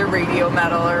like their radio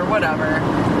metal or whatever.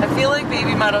 I feel like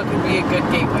baby metal could be a good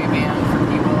gateway band for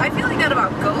people. I feel like that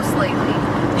about Ghost lately.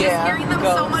 Yeah, Just hearing them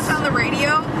so Ghost. much on the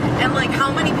radio, and like how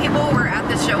many people were at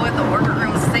the show at the Order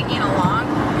Room singing along.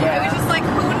 Yeah. It was just like,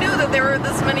 who knew that there were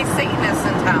this many Satanists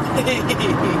in town?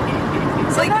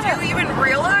 It's like, do you even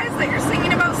realize that you're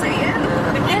singing about Satan?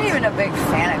 I'm not even a big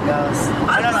fan of Ghost.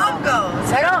 I don't love know.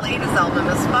 Ghost. I Their don't- latest album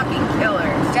is fucking killer.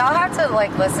 See, I'll have to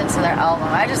listen to their album.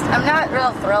 I'm not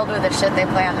real thrilled with the shit they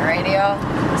play on the radio,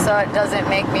 so it doesn't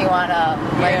make me wanna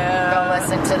go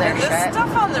listen to their And this shit.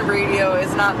 stuff on the radio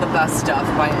is not the best stuff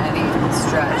by any I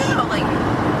stretch. don't know, like,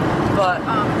 But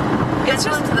It's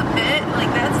Just to the Pit,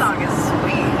 like that song is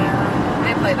sweet.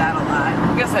 They play that a lot.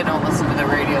 I guess I don't listen to the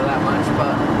radio that much,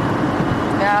 but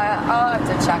Yeah, I'll have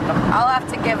to check them. I'll have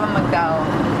to give them a go.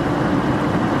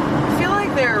 I feel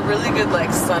like they're a really good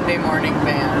Sunday morning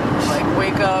band. Like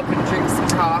wake up and drink some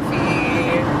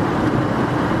coffee,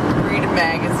 read a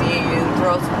magazine,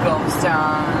 throw some Ghost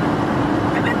on.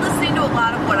 I've been listening to a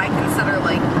lot of what I consider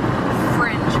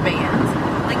fringe bands.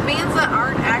 Like bands that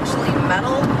aren't actually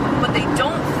metal, but they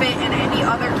don't fit in any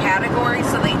other category,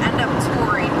 so they end up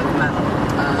touring with metal.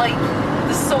 Like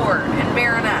The Sword and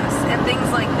Baroness and things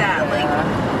like that. Yeah. Like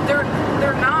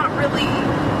they're not really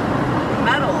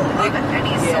metal of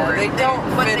any sort. They don't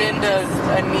but fit they into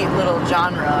just- a neat little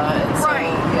genre. And so,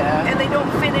 right. Yeah. And they don't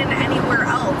fit in anywhere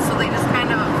else, so they just kind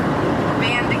of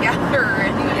band together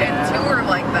and tour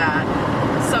like that.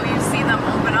 So you see them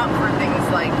open up for things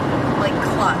like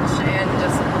Clutch and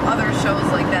just other shows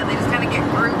like that. They just kind of get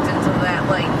grouped into that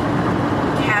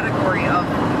category of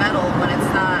metal when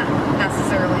it's not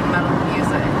necessarily metal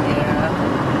music. Yeah.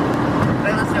 But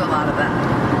I listen to a lot of that.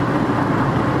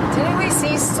 Didn't we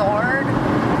see Sword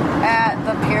at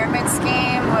the Pyramid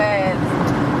Scheme with...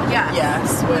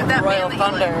 Yes, with that Royal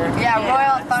band that you Thunder. Yeah, Yes.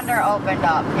 Royal Thunder opened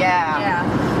up. Yeah.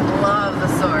 Love The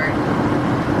Sword.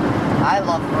 I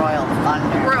love Royal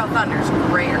Thunder. Royal Thunder's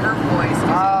great. Her voice. Is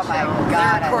Oh my chill.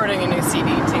 God. They're recording a new CD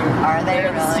too. Are they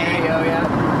They're in the really? studio, yeah.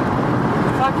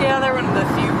 Fuck yeah, they're one of the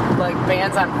few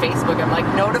bands on Facebook. I'm like,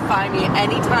 notify me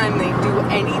anytime they do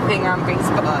anything on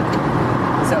Facebook.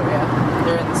 So yeah,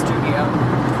 they're in the studio.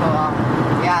 Cool.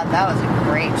 Yeah, that was a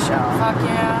great show. Fuck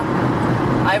yeah.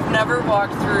 I've never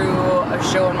walked through a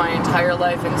show in my entire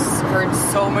life and heard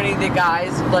so many of the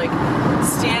guys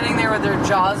standing there with their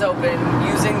jaws open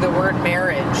using the word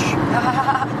marriage.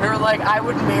 They were like, I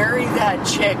would marry that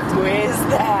chick. Who is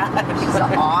that? She's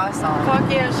awesome. Fuck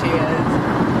yeah, she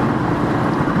is.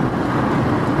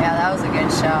 Yeah, that was a good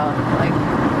show.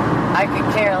 I could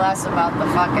care less about the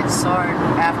fucking Sword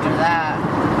after that.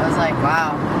 I was like,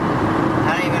 wow.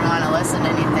 I don't even want to listen to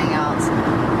anything else.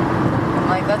 I'm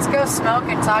like, let's go smoke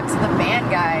and talk to the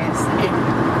band guys.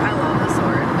 I love The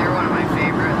Sword. They're one of my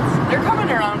favorites. They're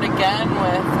coming around again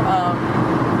with,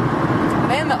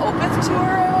 they in the Opeth tour,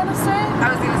 I want to say? I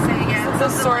was gonna say it's The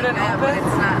something Sword like and that, but Opeth?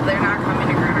 it's not. They're not coming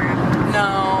to Grand Rapids.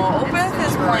 No, Opeth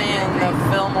is Detroit, playing I the think.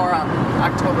 Fillmore on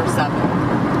October 7th.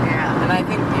 Yeah, And I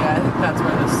think that's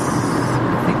where this,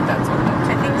 I think that's where that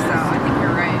I think so. I think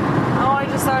you're right. Oh, I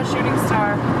just saw a shooting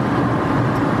star.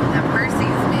 That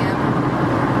Percy's, man.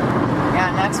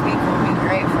 Yeah, next week will be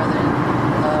great for the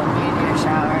meteor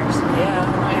showers. Yeah,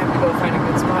 I have to go find a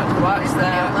good spot to watch The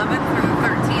that. 11th through the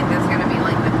 13th is gonna be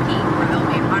the peak where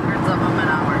there'll be hundreds of them an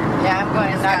hour. Yeah, I'm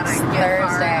going Just next gotta get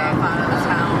far Thursday. enough out of the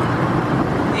town.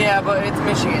 Yeah, but it's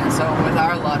Michigan, so with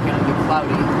our luck, it'll be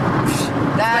cloudy.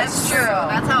 That's true.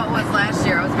 That's how it was last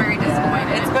year. I was very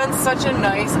disappointed. It's been such a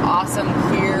nice, awesome,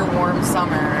 clear, warm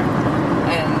summer.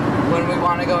 And when we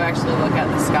want to go actually look at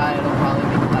the sky, it'll probably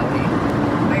be cloudy.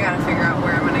 I gotta figure out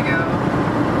where I'm gonna go.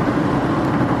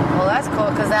 Well, that's cool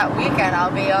because that weekend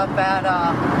I'll be up at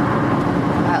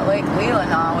Lake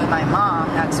Leelanau with my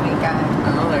mom next weekend.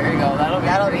 Oh, there you go. That'll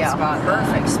be a spot.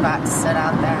 Perfect spot to sit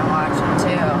out there and watch them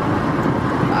too.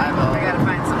 5-0. I gotta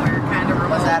find somewhere kind of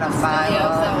remote. Was that a 5-0?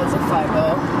 Yes, that was a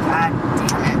 5-0. God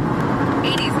damn it.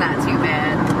 80's not too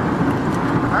bad.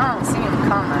 I don't see him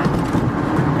coming.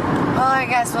 Well, I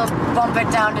guess we'll bump it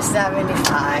down to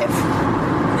 75.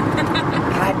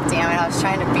 God damn it, I was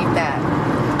trying to beat that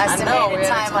estimated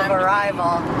time of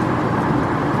arrival.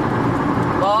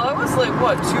 Well, it was like,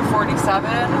 what,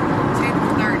 2:47?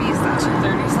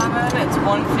 2:37. It's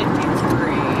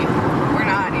 1:53. We're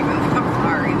not even that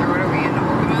far either. What are we in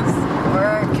Okemos?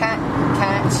 We're Kent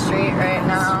Street right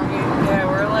now. Yeah,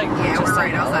 we're like just we're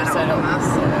right on the outside other of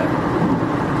side Okemos.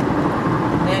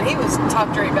 And he was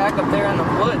tucked right back up there in the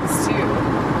woods, too.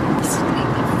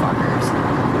 Sneaky fuckers.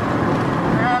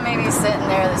 Maybe he's sitting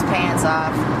there with his pants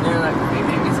off. You're like,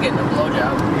 maybe he's getting a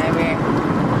blowjob. Maybe.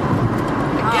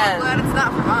 Again, I'm glad it's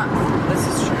not from us. this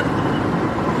is true.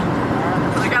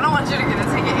 Like, I don't want you to get a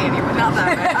ticket, Andy, but not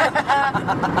that bad.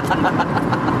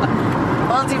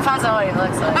 Well, it depends on what he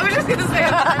looks like. I was just gonna say,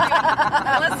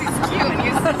 unless he's cute and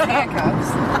uses his handcuffs.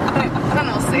 Then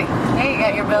we'll see. Hey, you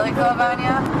got your billy club on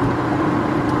you?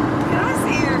 Can I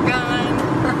see your gun?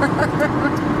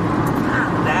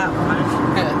 Not that one.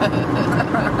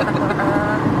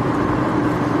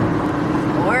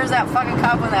 Where's that fucking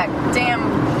cop when that damn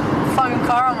fucking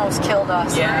car almost killed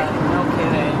us? Yeah, Right? no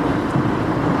kidding.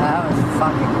 That was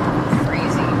fucking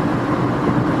crazy.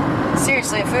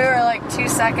 Seriously, if we were like 2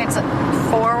 seconds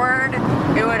forward,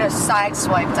 it would have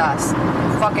sideswiped us.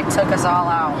 Fucking took us all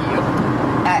out.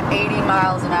 At 80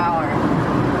 miles an hour.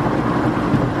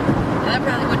 That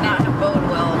probably would not have boded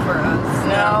well for us.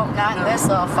 No, not in this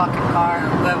little fucking car.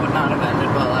 That would not have ended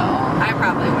well at all. I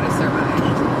probably would have survived.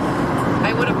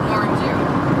 I would have warned you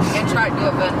and tried to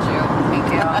avenge you. Thank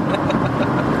you.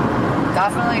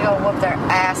 Definitely go whoop their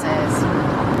asses.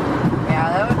 Yeah,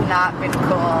 that would not been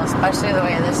cool, especially the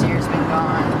way this year's been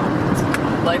going.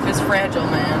 Life is fragile,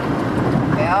 man.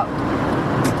 Yep.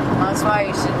 That's why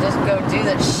you should just go do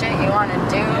the shit you want to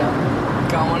do.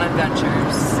 Go on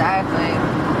adventures. Exactly.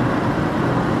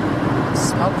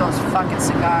 Smoke those fucking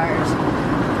cigars.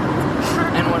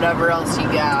 And whatever else you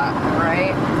got.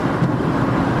 Right?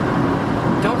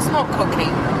 Don't smoke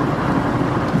cocaine, though.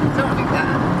 Don't do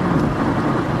that.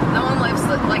 No one likes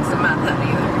the method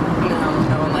either.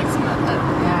 No one likes method.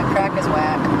 Yeah, crack is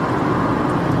whack.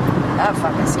 That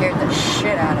fucking scared the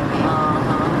shit out of me.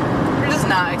 You're just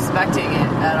not expecting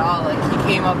it at all. Like, he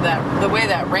came up the way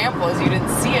that ramp was, you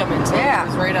didn't see him until he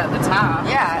was right at the top.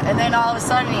 Yeah, and then all of a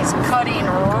sudden he's cutting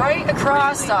right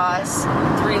across us.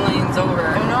 3 lanes over.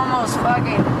 And almost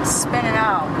fucking spinning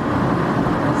out.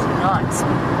 It's nuts.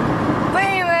 But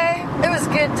anyway, it was a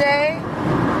good day.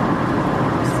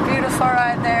 It's a beautiful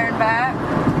ride there and back.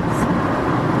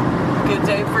 Good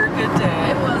day for a good day.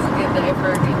 It was a good day for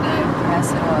a good day.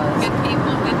 Yes, it was. Good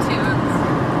people, good tunes.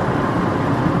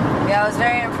 Yeah, I was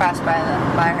very impressed by her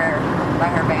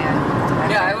band.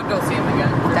 Yeah, I would go see him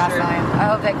again. For Definitely. Sure. I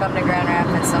hope they come to Grand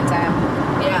Rapids sometime.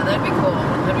 Yeah, that'd be cool.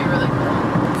 That'd be really cool.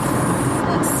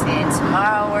 Let's see.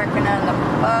 Tomorrow working on the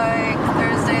bike.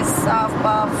 Thursday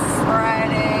softball.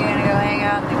 Friday gonna go hang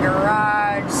out in the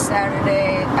garage.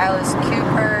 Saturday Alice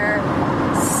Cooper.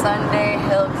 Sunday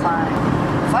hill climb.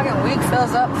 Fucking week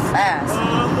fills up fast.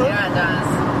 Yeah, it does.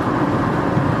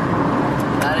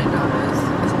 I didn't notice.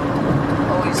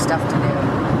 Always stuff to do.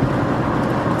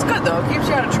 It's good though. It keeps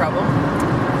you out of trouble.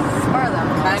 For the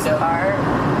most Kind of. part.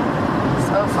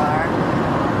 So far.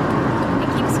 It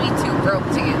keeps me too broke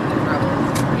to get into trouble.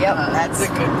 Yep, That's that's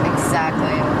a good thing.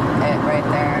 exactly it right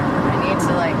there. I need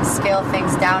to like scale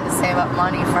things down to save up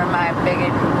money for my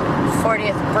big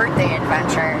 40th birthday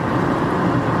adventure.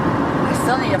 I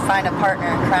still need to find a partner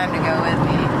in crime to go with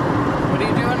me. What are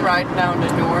you doing? Riding down to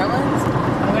New Orleans?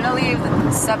 I'm gonna leave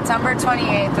September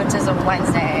 28th, which is a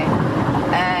Wednesday,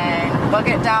 and book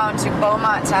it down to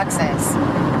Beaumont, Texas.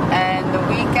 And the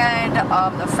weekend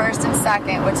of the 1st and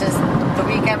 2nd, which is the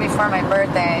weekend before my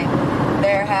birthday,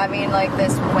 they're having like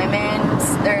this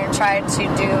they're gonna try to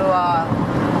do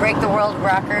break the world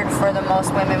record for the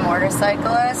most women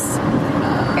motorcyclists.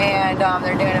 And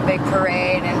they're doing a big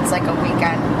parade, and it's like a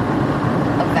weekend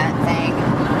event thing.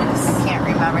 I can't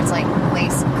remember. It's like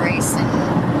Grace and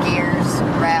Gears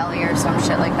Rally or some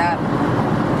shit like that.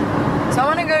 So I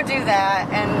want to go do that,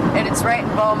 and it's right in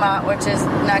Beaumont, which is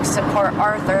next to Port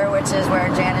Arthur, which is where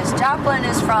Janis Joplin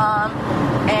is from.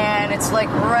 And it's like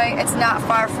it's not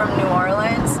far from New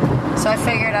Orleans. So I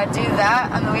figured I'd do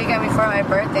that on the weekend before my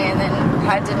birthday and then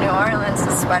head to New Orleans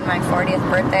to spend my 40th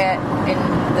birthday in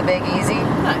the Big Easy.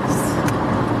 Nice.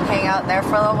 Hang out there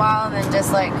for a little while and then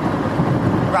just like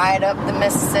ride up the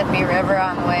Mississippi River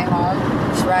on the way home.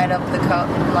 Just ride up the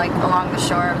coast, like along the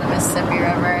shore of the Mississippi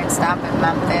River and stop in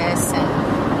Memphis and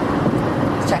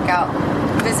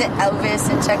visit Elvis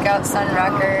and check out Sun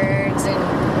Records and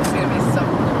It's gonna be so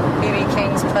B.B.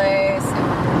 King's place.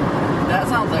 That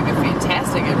sounds like a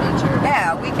fantastic adventure.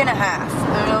 Yeah, a week and a half.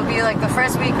 And it'll be like the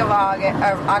first week of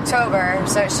October,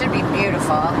 so it should be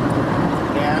beautiful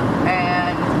Yeah.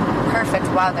 and perfect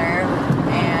weather.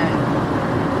 And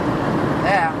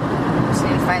yeah, just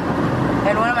need to find.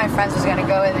 And one of my friends was gonna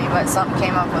go with me, but something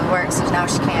came up with work, so now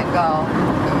she can't go.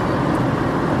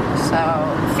 So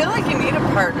I feel like you need a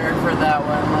partner for that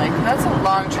one. Like, that's a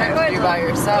long trip to do by I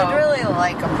yourself. would really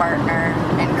like a partner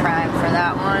in crime for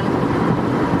that one.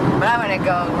 But I'm gonna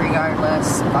go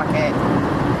regardless. Fuck it.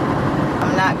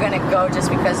 I'm not gonna go just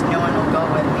because no one will go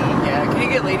with me. Yeah, can you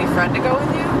get Lady Fred to go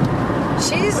with you?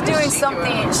 She's What is doing she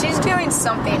something. doing? She's doing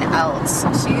something else.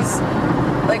 She's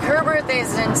like her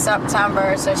birthday's in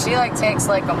September, so she like takes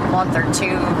like a month or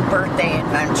two birthday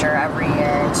adventure every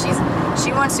year. And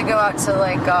she wants to go out to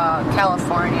like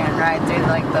California and ride through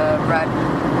like the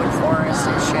redwood forest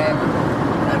and shit.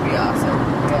 That'd be awesome.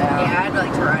 Yeah, I'd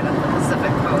like to ride up the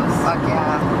Pacific Coast. Fuck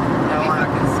yeah. That'd be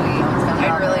fucking sweet.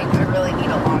 I really need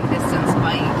a long distance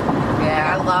bike.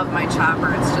 Yeah. I love my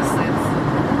chopper. It's just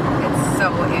it's so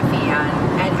iffy on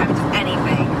and I'm just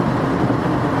anything.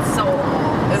 It's so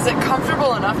old. Is it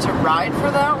comfortable enough to ride for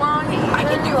that long? I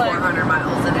can do 400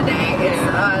 miles in a day. It's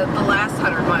the last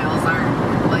 100 miles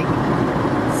aren't like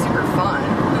super fun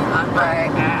on my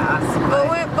Right. ass.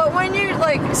 But when you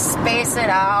like space it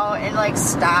out and like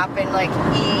stop and like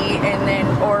eat and then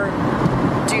or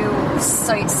do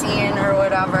sightseeing or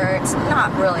whatever, it's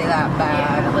not really that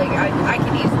bad. Yeah, like I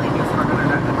can easily do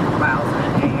 400 miles in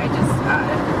a day. I just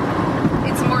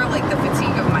it's more like the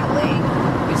fatigue of my leg,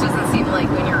 which doesn't seem like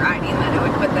when you're riding that it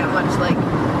would put that much like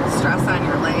stress on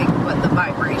your leg, but the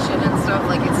vibration and stuff,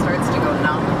 like it starts to go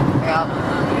numb. Yeah.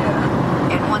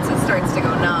 And once it starts to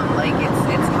go numb, like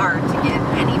it's hard to get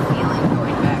any feeling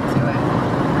going back to it.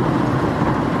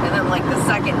 And then like the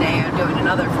second day I'm doing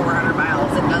another 400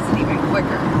 miles, it does it even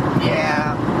quicker.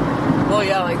 Yeah. Well,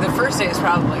 yeah, like the first day is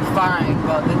probably fine,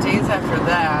 but the days after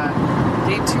that,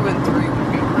 day 2 and 3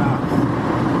 would be rough.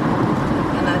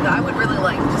 And then I would really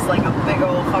like just like a big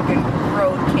old fucking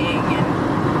Road King, and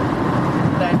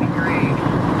that'd be great.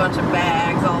 A bunch of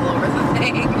bags all over the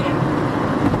thing, and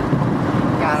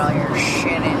Got all your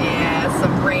shit in. yeah,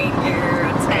 some rain gear,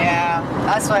 a tent. Yeah.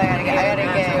 That's what I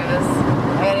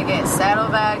gotta get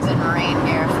saddlebags and rain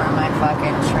gear for my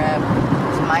fucking trip.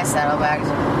 'Cause my saddlebags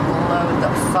blow the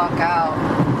fuck out.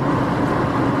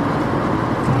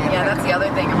 Yeah, that's the other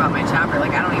thing about my chopper.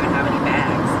 Like, I don't even have any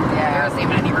bags. Yeah. There isn't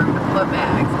even any room to put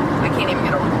bags. I can't even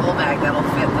get a roll bag that'll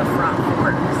fit the front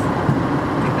forks.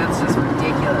 Like, that's just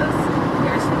ridiculous.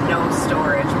 There's no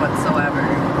storage whatsoever.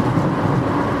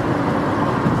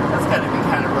 That's gotta be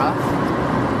kind of rough.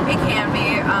 It can be.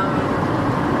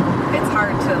 It's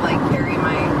hard to like carry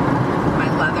my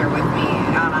leather with me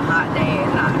on a hot day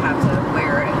and not have to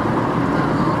wear it.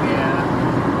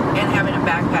 Yeah. And having a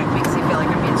backpack makes you feel like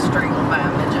I'm being strangled by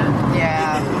a midget.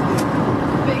 Yeah.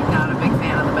 Not a big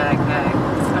fan of the backpack.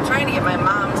 I'm trying to get my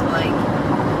mom to like.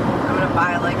 I'm gonna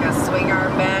buy like a swing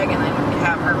arm bag and then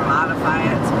have her modify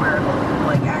it to where it'll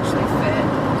like actually fit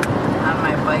on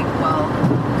my bike. Well,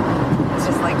 it's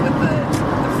just like with the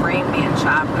frame being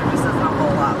chopped, there just isn't a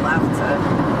whole lot left to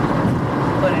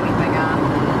put anything on.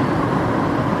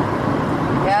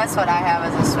 Yeah, that's what I have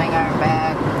as a swing arm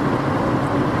bag.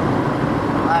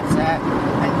 Lots of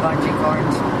and bungee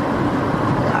cords.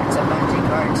 Lots of bungee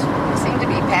cords. I seem to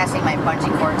be passing my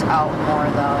bungee cords out more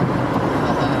though.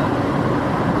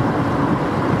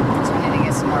 So I need to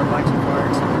get some more bungee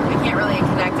cords. I can't really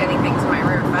connect anything to my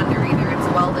rear fender either. It's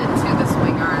welded to the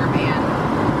swing arm, and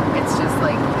it's just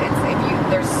like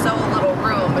there's so little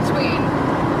room between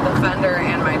the fender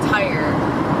and my tire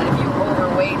that if you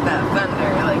overweight that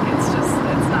fender, like it's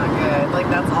not good. Like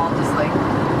that's all just like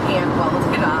hand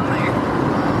welded on there.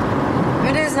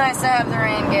 It is nice to have the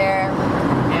rain gear.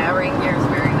 Yeah, rain gear is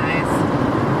very nice.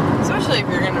 Especially if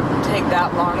you're gonna take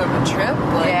that long of a trip.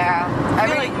 Like, Yeah. I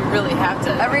feel like you really have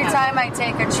to. Every time I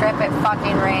take a trip, it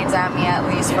fucking rains on me at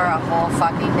least for a whole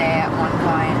fucking day at one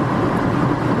point.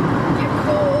 Get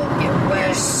cold, get wet,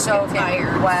 You're soaking get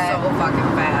tired wet. so fucking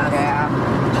fast. Yeah.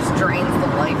 It just drains the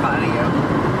life out of you.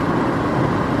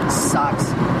 sucks.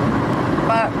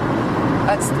 But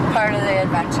that's part of the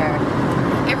adventure.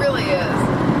 It really is.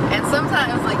 And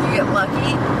sometimes, like, you get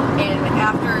lucky, and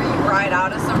after you ride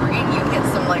out of some rain, you get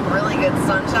some, like, really good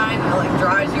sunshine, and it, like,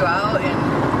 dries you out, and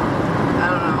I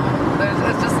don't know.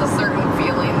 It's just a certain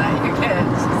feeling that you get.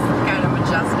 It's just kind of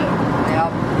majestic.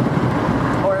 Yep.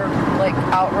 Or, like,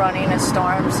 outrunning a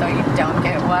storm so you don't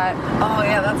get wet. Oh,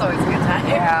 yeah, that's always a good time.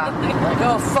 Yeah. Like,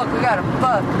 oh, fuck, we got a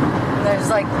bug. And there's,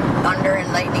 like, thunder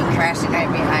and lightning crashing right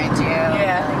behind you.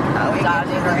 Yeah. Like, oh, we can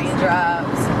do Dodging this.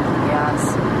 raindrops.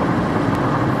 Yes.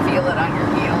 Feel it on your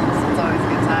heels. It's always a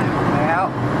good time. Yep.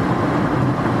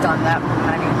 Done that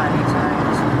many, many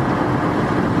times.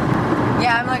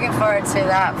 Yeah, I'm looking forward to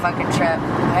that fucking trip.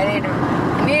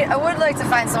 I would like to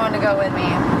find someone to go with me.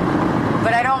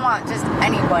 But I don't want just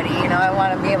anybody, you know. I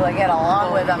want to be able to get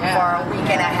along with them for a week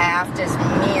and a half, just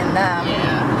me and them.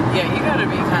 Yeah. Yeah, you gotta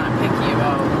be kind of picky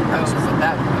about those at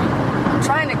that point. I'm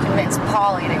trying to convince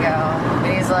Paulie to go,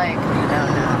 but he's like, I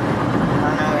don't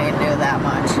know if he can do that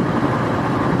much.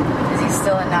 Because he's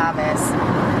still a novice.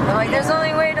 I'm like, there's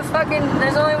only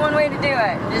one way to do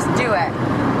it. Just do it.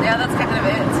 Yeah, that's kind of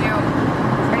it, too.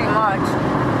 Pretty much.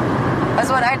 That's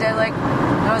what I did. Like,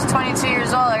 when I was 22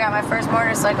 years old, I got my first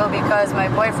motorcycle because my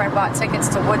boyfriend bought tickets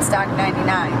to Woodstock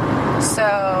 99. So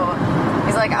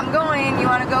he's like, I'm going. You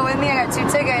want to go with me? I got 2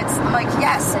 tickets. I'm like,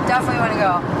 yes, I definitely want to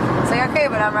go. It's like, okay,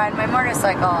 but I'm riding my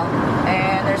motorcycle.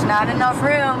 And there's not enough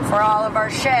room for all of our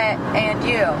shit and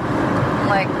you. I'm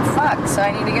like, fuck. So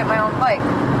I need to get my own bike.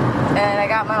 And I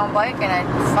got my own bike and I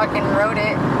fucking rode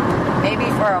it maybe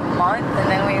for a month. And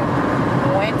then we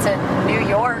went to New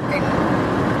York and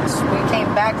we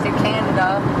came back through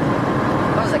Canada.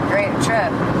 It was a great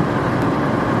trip.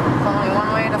 Only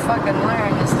one way to fucking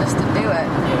learn is just to do it.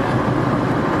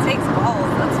 Yeah. It takes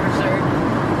balls, that's for sure.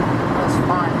 It was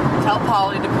fun. Tell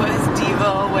Paulie to put his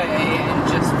diva away and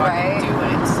just fucking do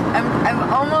it.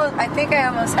 I think I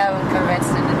almost have him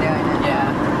convinced into doing it. Yeah.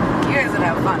 You guys would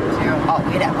have fun, too. Oh,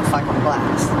 we'd have a fucking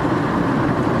blast.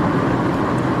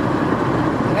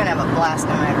 We're gonna have a blast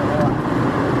no matter what.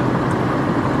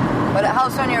 But it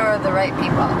helps when you're with the right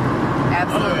people.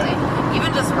 Absolutely.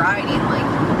 Even just riding, like,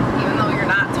 even though you're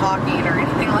not talking or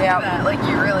anything like that, like,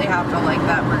 you really have to like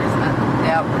that person.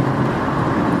 Yep.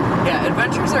 Yeah,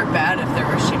 adventures are bad if they're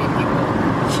with shitty people.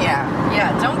 Yeah.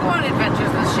 Yeah, don't go on adventures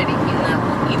with shitty people.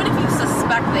 Even if you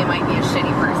suspect they might be a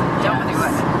shitty person, don't do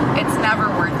it. It's never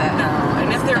worth it. No,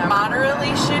 and if they're Never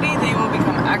moderately shitty, they will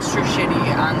become extra shitty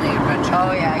on the adventure.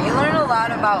 Oh yeah, you learn a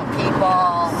lot about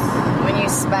people when you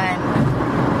spend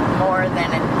more than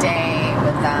a day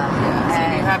with them. Yeah, so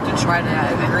you have to try to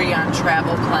agree on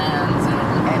travel plans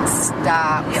and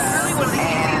stops. It's really one of the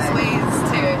easiest ways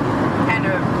to kind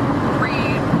of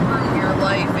regroom your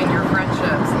life and your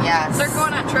friendships. Yes. Start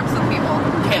going on trips with people.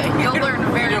 Yeah, You'll learn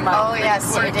very Oh yes,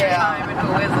 you quick do. time and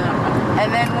who isn't.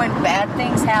 And then when bad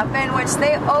things happen, which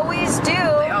they always do,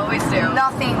 They always do.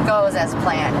 nothing goes as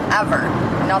planned ever.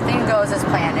 Nothing goes as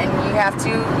planned, and you have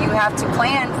to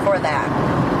plan for that.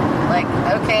 Like,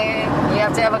 okay, you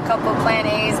have to have a couple plan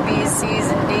A's, B's, C's,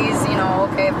 and D's. You know,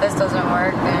 okay, if this doesn't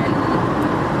work, then.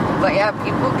 But yeah,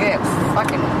 people get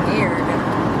fucking weird.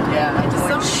 Yeah.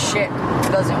 When shit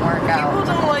doesn't work out. People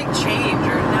don't like change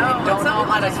or No, don't know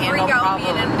how to just handle freak out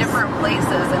problems. being in different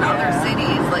places and other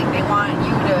cities. Like, they want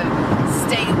you to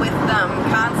stay with them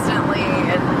constantly.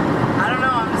 And I don't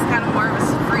know, I'm just kind of more of a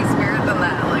free spirit than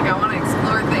that. Like, I want to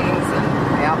explore things, and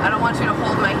I don't want you to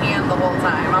hold my hand the whole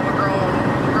time. I'm a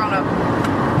grown up.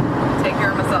 Take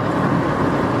care of myself.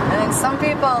 And then some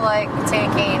people like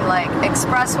taking like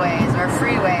expressways or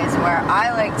freeways, where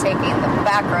I like taking the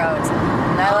back roads.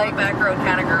 And I like back road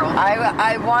kind of girl.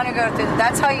 I want to go through.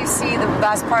 That's how you see the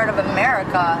best part of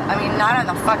America. I mean, not on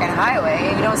the fucking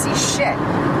highway. You don't see shit.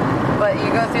 But you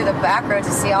go through the back roads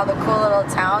to see all the cool little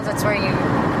towns. That's where you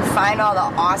find all the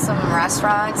awesome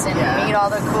restaurants and meet all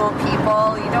the cool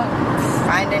people. You don't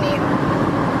find any.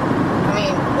 I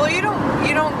mean, well, you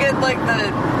don't get like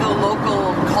the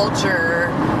local culture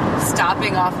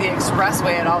stopping off the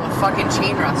expressway at all the fucking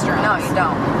chain restaurants. No, you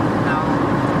don't. No.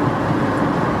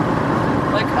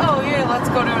 Like, oh yeah, let's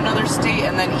go to another state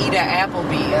and then eat at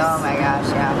Applebee's. Oh my gosh,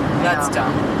 yeah. That's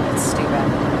dumb. It's stupid.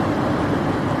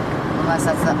 Unless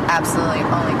that's the absolutely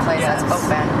only place that's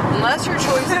open. Unless your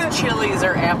choice is Chili's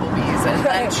or Applebee's, and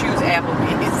then choose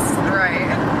Applebee's. Right.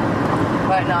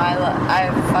 But no, I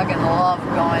fucking love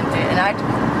going through, and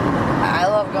I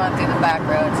love going through the back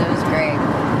roads. It was great.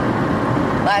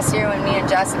 Last year when me and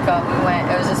Jessica,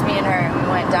 it was just me and her, and we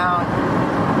went down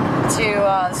to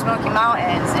the Smoky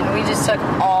Mountains, and we just took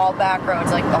all back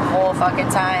roads, like the whole fucking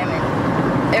time,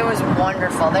 and it was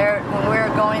wonderful. When we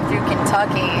were going through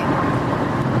Kentucky,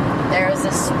 there was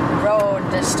this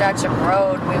stretch of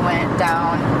road we went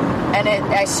down, and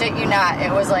I shit you not,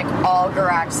 it was like all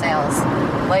garage sales,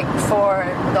 like for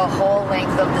the whole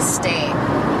length of the state.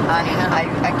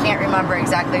 I can't remember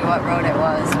exactly what road it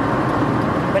was,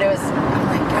 but it was, I'm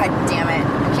like, God damn it,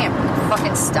 I can't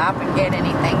fucking stop and get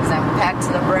anything because I'm packed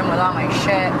to the brim with all my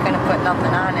shit, couldn't put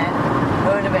nothing on it.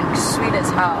 It would have been sweet as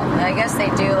hell. And I guess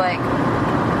they do like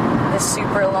this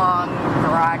super long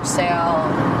garage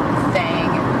sale thing.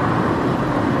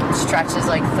 Stretches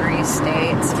like 3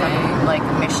 states from like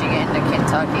Michigan to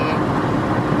Kentucky.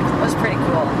 It was pretty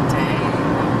cool. Dang.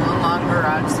 One long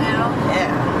garage sale?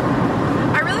 Yeah.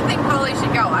 I really think Paulie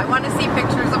should go. I want to see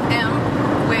pictures of him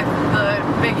with the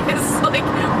biggest like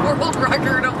world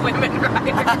record of women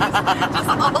riders. Just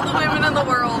all the women in the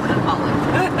world and Paulie.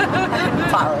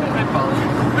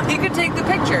 He could take the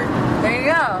picture. There you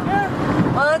go. Yeah.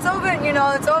 Well, it's open,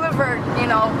 it's open for,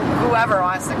 whoever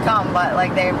wants to come, but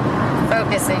like they're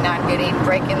focusing on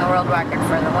breaking the world record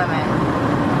for the women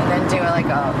and then do like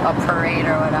a parade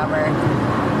or whatever.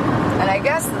 And I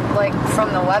guess like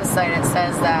from the website it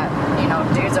says that,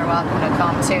 dudes are welcome to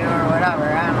come too or whatever.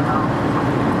 I don't know.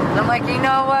 And I'm like, you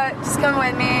know what? Just come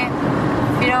with me.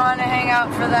 If you don't want to hang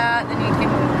out for that, then you can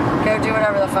go do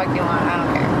whatever the fuck you want. I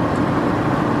don't care.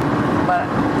 But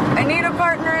I need a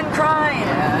partner in crime.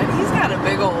 Yeah, and he's got a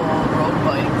big old road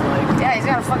bike. Yeah, he's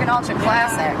got a fucking ultra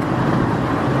classic.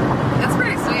 That's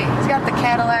pretty sweet. He's got the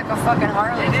Cadillac of fucking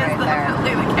Harleys right there.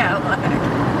 Definitely the Cadillac.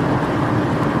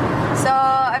 So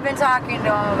I've been talking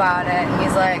to him about it, and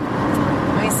he's like,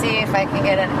 let me see if I can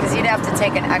get it, because he'd have to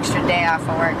take an extra day off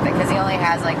of work, because he only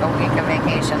has like a week of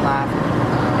vacation left,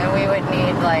 and we would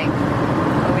need like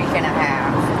a week and a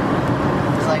half.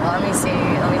 He's like, let me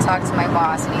talk to my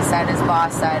boss, and he said his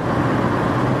boss said,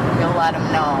 you'll let him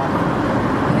know.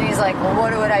 And he's like, well,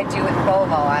 what would I do with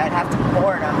Bobo? I'd have to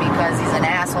board him, because he's an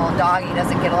asshole dog, he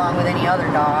doesn't get along with any other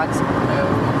dogs.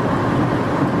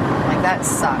 That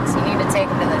sucks. You need to take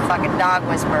him to the fucking dog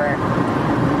whisperer.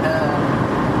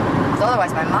 Otherwise,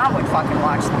 my mom would fucking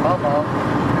watch the Bobo.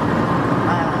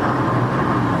 I don't know.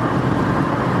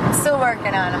 I'm still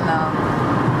working on him,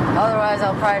 though. Otherwise,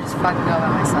 I'll probably just fucking go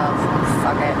by myself.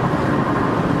 Fuck it.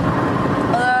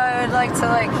 Although, I would like to,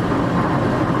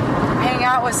 hang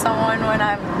out with someone when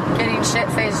I'm getting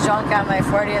shit-faced drunk on my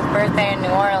 40th birthday in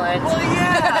New Orleans. Well,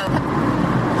 yeah.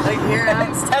 Here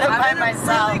instead of by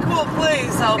myself. Really cool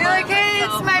place. Be like, hey,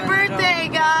 it's my birthday,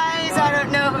 guys. I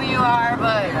don't know who you are,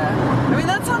 but I mean,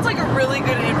 that sounds like a really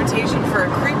good invitation for a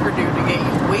creeper dude to get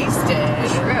you wasted.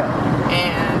 True.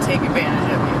 And take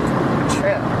advantage of you.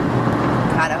 True.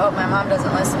 God, I hope my mom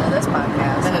doesn't listen to this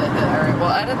podcast. All right,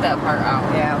 well, edit that part out.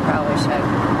 Yeah, I probably should.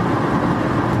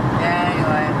 Yeah,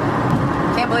 anyway.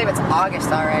 Can't believe it's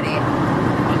August already.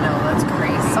 I know, that's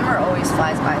crazy. Summer always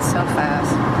flies by so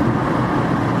fast.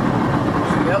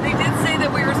 Yep. They did say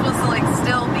that we were supposed to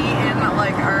still be in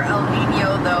our El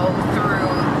Nino though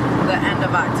through the end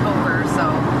of October, so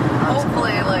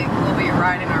hopefully we'll be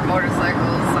riding our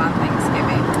motorcycles on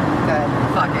Thanksgiving. Good.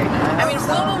 Fuck it. I mean,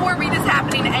 global warming is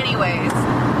happening anyways.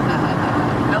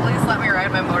 At least let me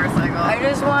ride my motorcycle. I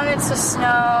just want it to snow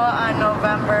on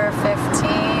November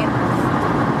 15th.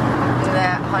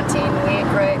 That hunting week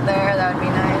right there, that would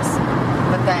be nice.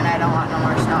 But then I don't want no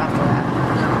more snow after that.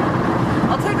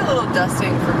 I'll take a little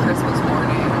dusting for Christmas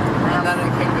morning, and then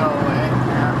it can go away.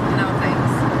 Yeah. No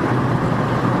thanks.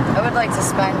 I would like to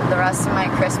spend the rest of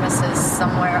my Christmases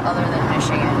somewhere other than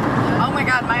Michigan. Oh my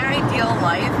god, my ideal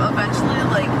life eventually,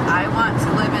 I want to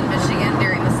live in Michigan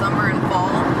during the summer and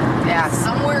fall. Yes.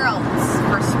 Somewhere else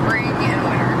for spring and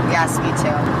winter. Yes, me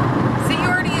too. See, you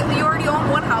already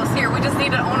own one house here. We just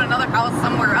need to own another house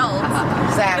somewhere else.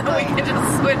 Exactly. We can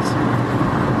just switch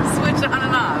on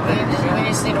and off. We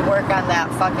just need to work on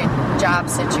that fucking job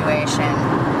situation.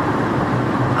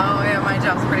 Oh yeah, my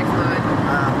job's pretty fluid.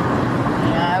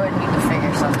 Yeah, I would need to figure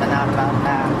something out about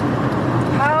that.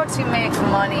 How to make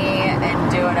money and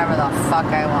do whatever the fuck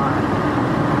I want.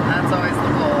 That's always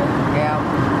the goal. Yeah.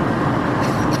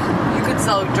 You could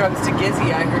sell drugs to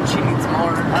Gizzy. I heard she needs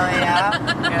more. Oh yeah?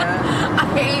 Yeah. I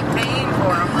hate paying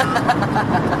for them though.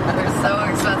 They're so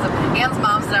expensive. Ann's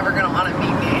mom's never gonna want to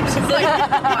meet me. She's like,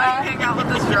 why do you hang out with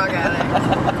this drug addict?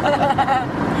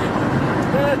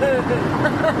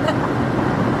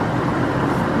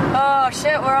 Oh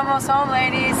shit, we're almost home,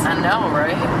 ladies. I know,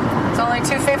 right? It's only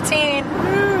 2:15.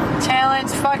 Challenge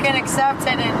fucking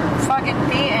accepted and fucking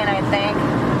beaten, I think.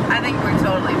 I think we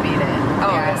totally beat it.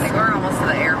 Oh, yeah, I think we're almost to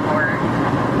the airport.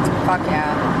 Fuck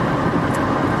yeah.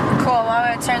 Cool, well,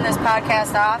 I'm gonna turn this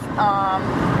podcast off.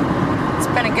 It's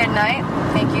been a good night.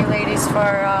 Thank you, ladies,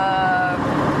 for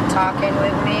talking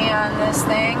with me on this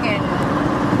thing, and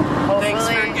Thanks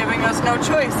for giving us no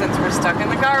choice since we're stuck in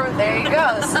the car with There you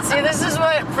go. See, this is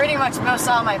what pretty much most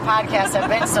all my podcasts have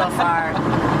been so far.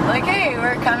 Like, hey,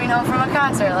 we're coming home from a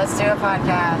concert. Let's do a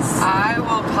podcast. I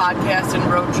will podcast and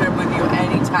road trip with you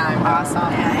anytime.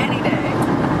 Awesome. Yeah, any day.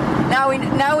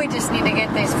 Now we just need to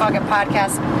get these fucking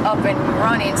podcasts up and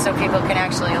running so people can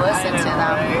actually listen to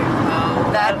them. Right?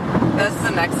 Well, that's the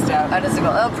next step. That is the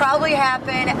goal. It'll probably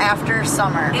happen after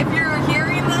summer. If you're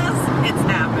hearing this, it's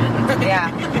happened. Yeah.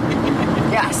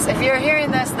 Yes, if you're hearing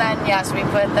this, then yes, we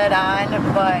put that on,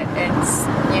 but it's,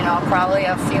 probably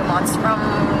a few months from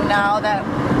now that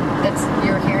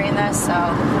you're hearing this, so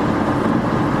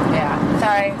yeah.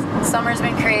 Sorry, summer's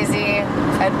been crazy.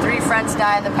 Had 3 friends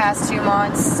die in the past 2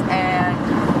 months, and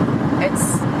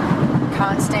it's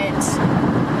constant,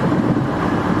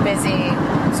 busy,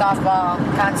 softball,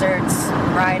 concerts,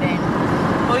 riding.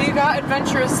 Well, you got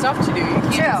adventurous stuff to do. You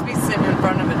can't just be sitting in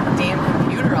front of a damn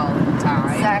computer all the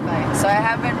time. Exactly. So I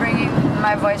have been bringing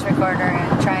my voice recorder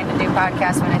and trying to do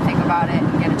podcasts when I think about it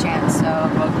and get a chance. So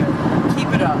okay.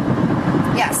 Keep it up.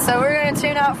 Yes. So we're gonna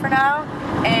tune out for now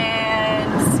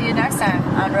and see you next time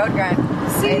on Road Grime.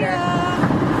 See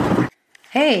ya.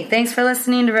 Hey, thanks for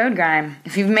listening to Road Grime.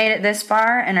 If you've made it this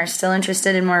far and are still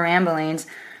interested in more ramblings,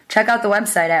 check out the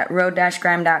website at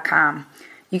road-grime.com.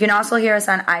 You can also hear us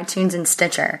on iTunes and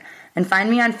Stitcher. And find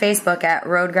me on Facebook at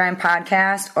Road Grime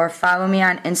Podcast or follow me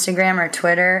on Instagram or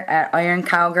Twitter at Iron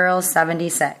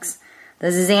Cowgirl76.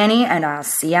 This is Annie, and I'll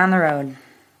see you on the road.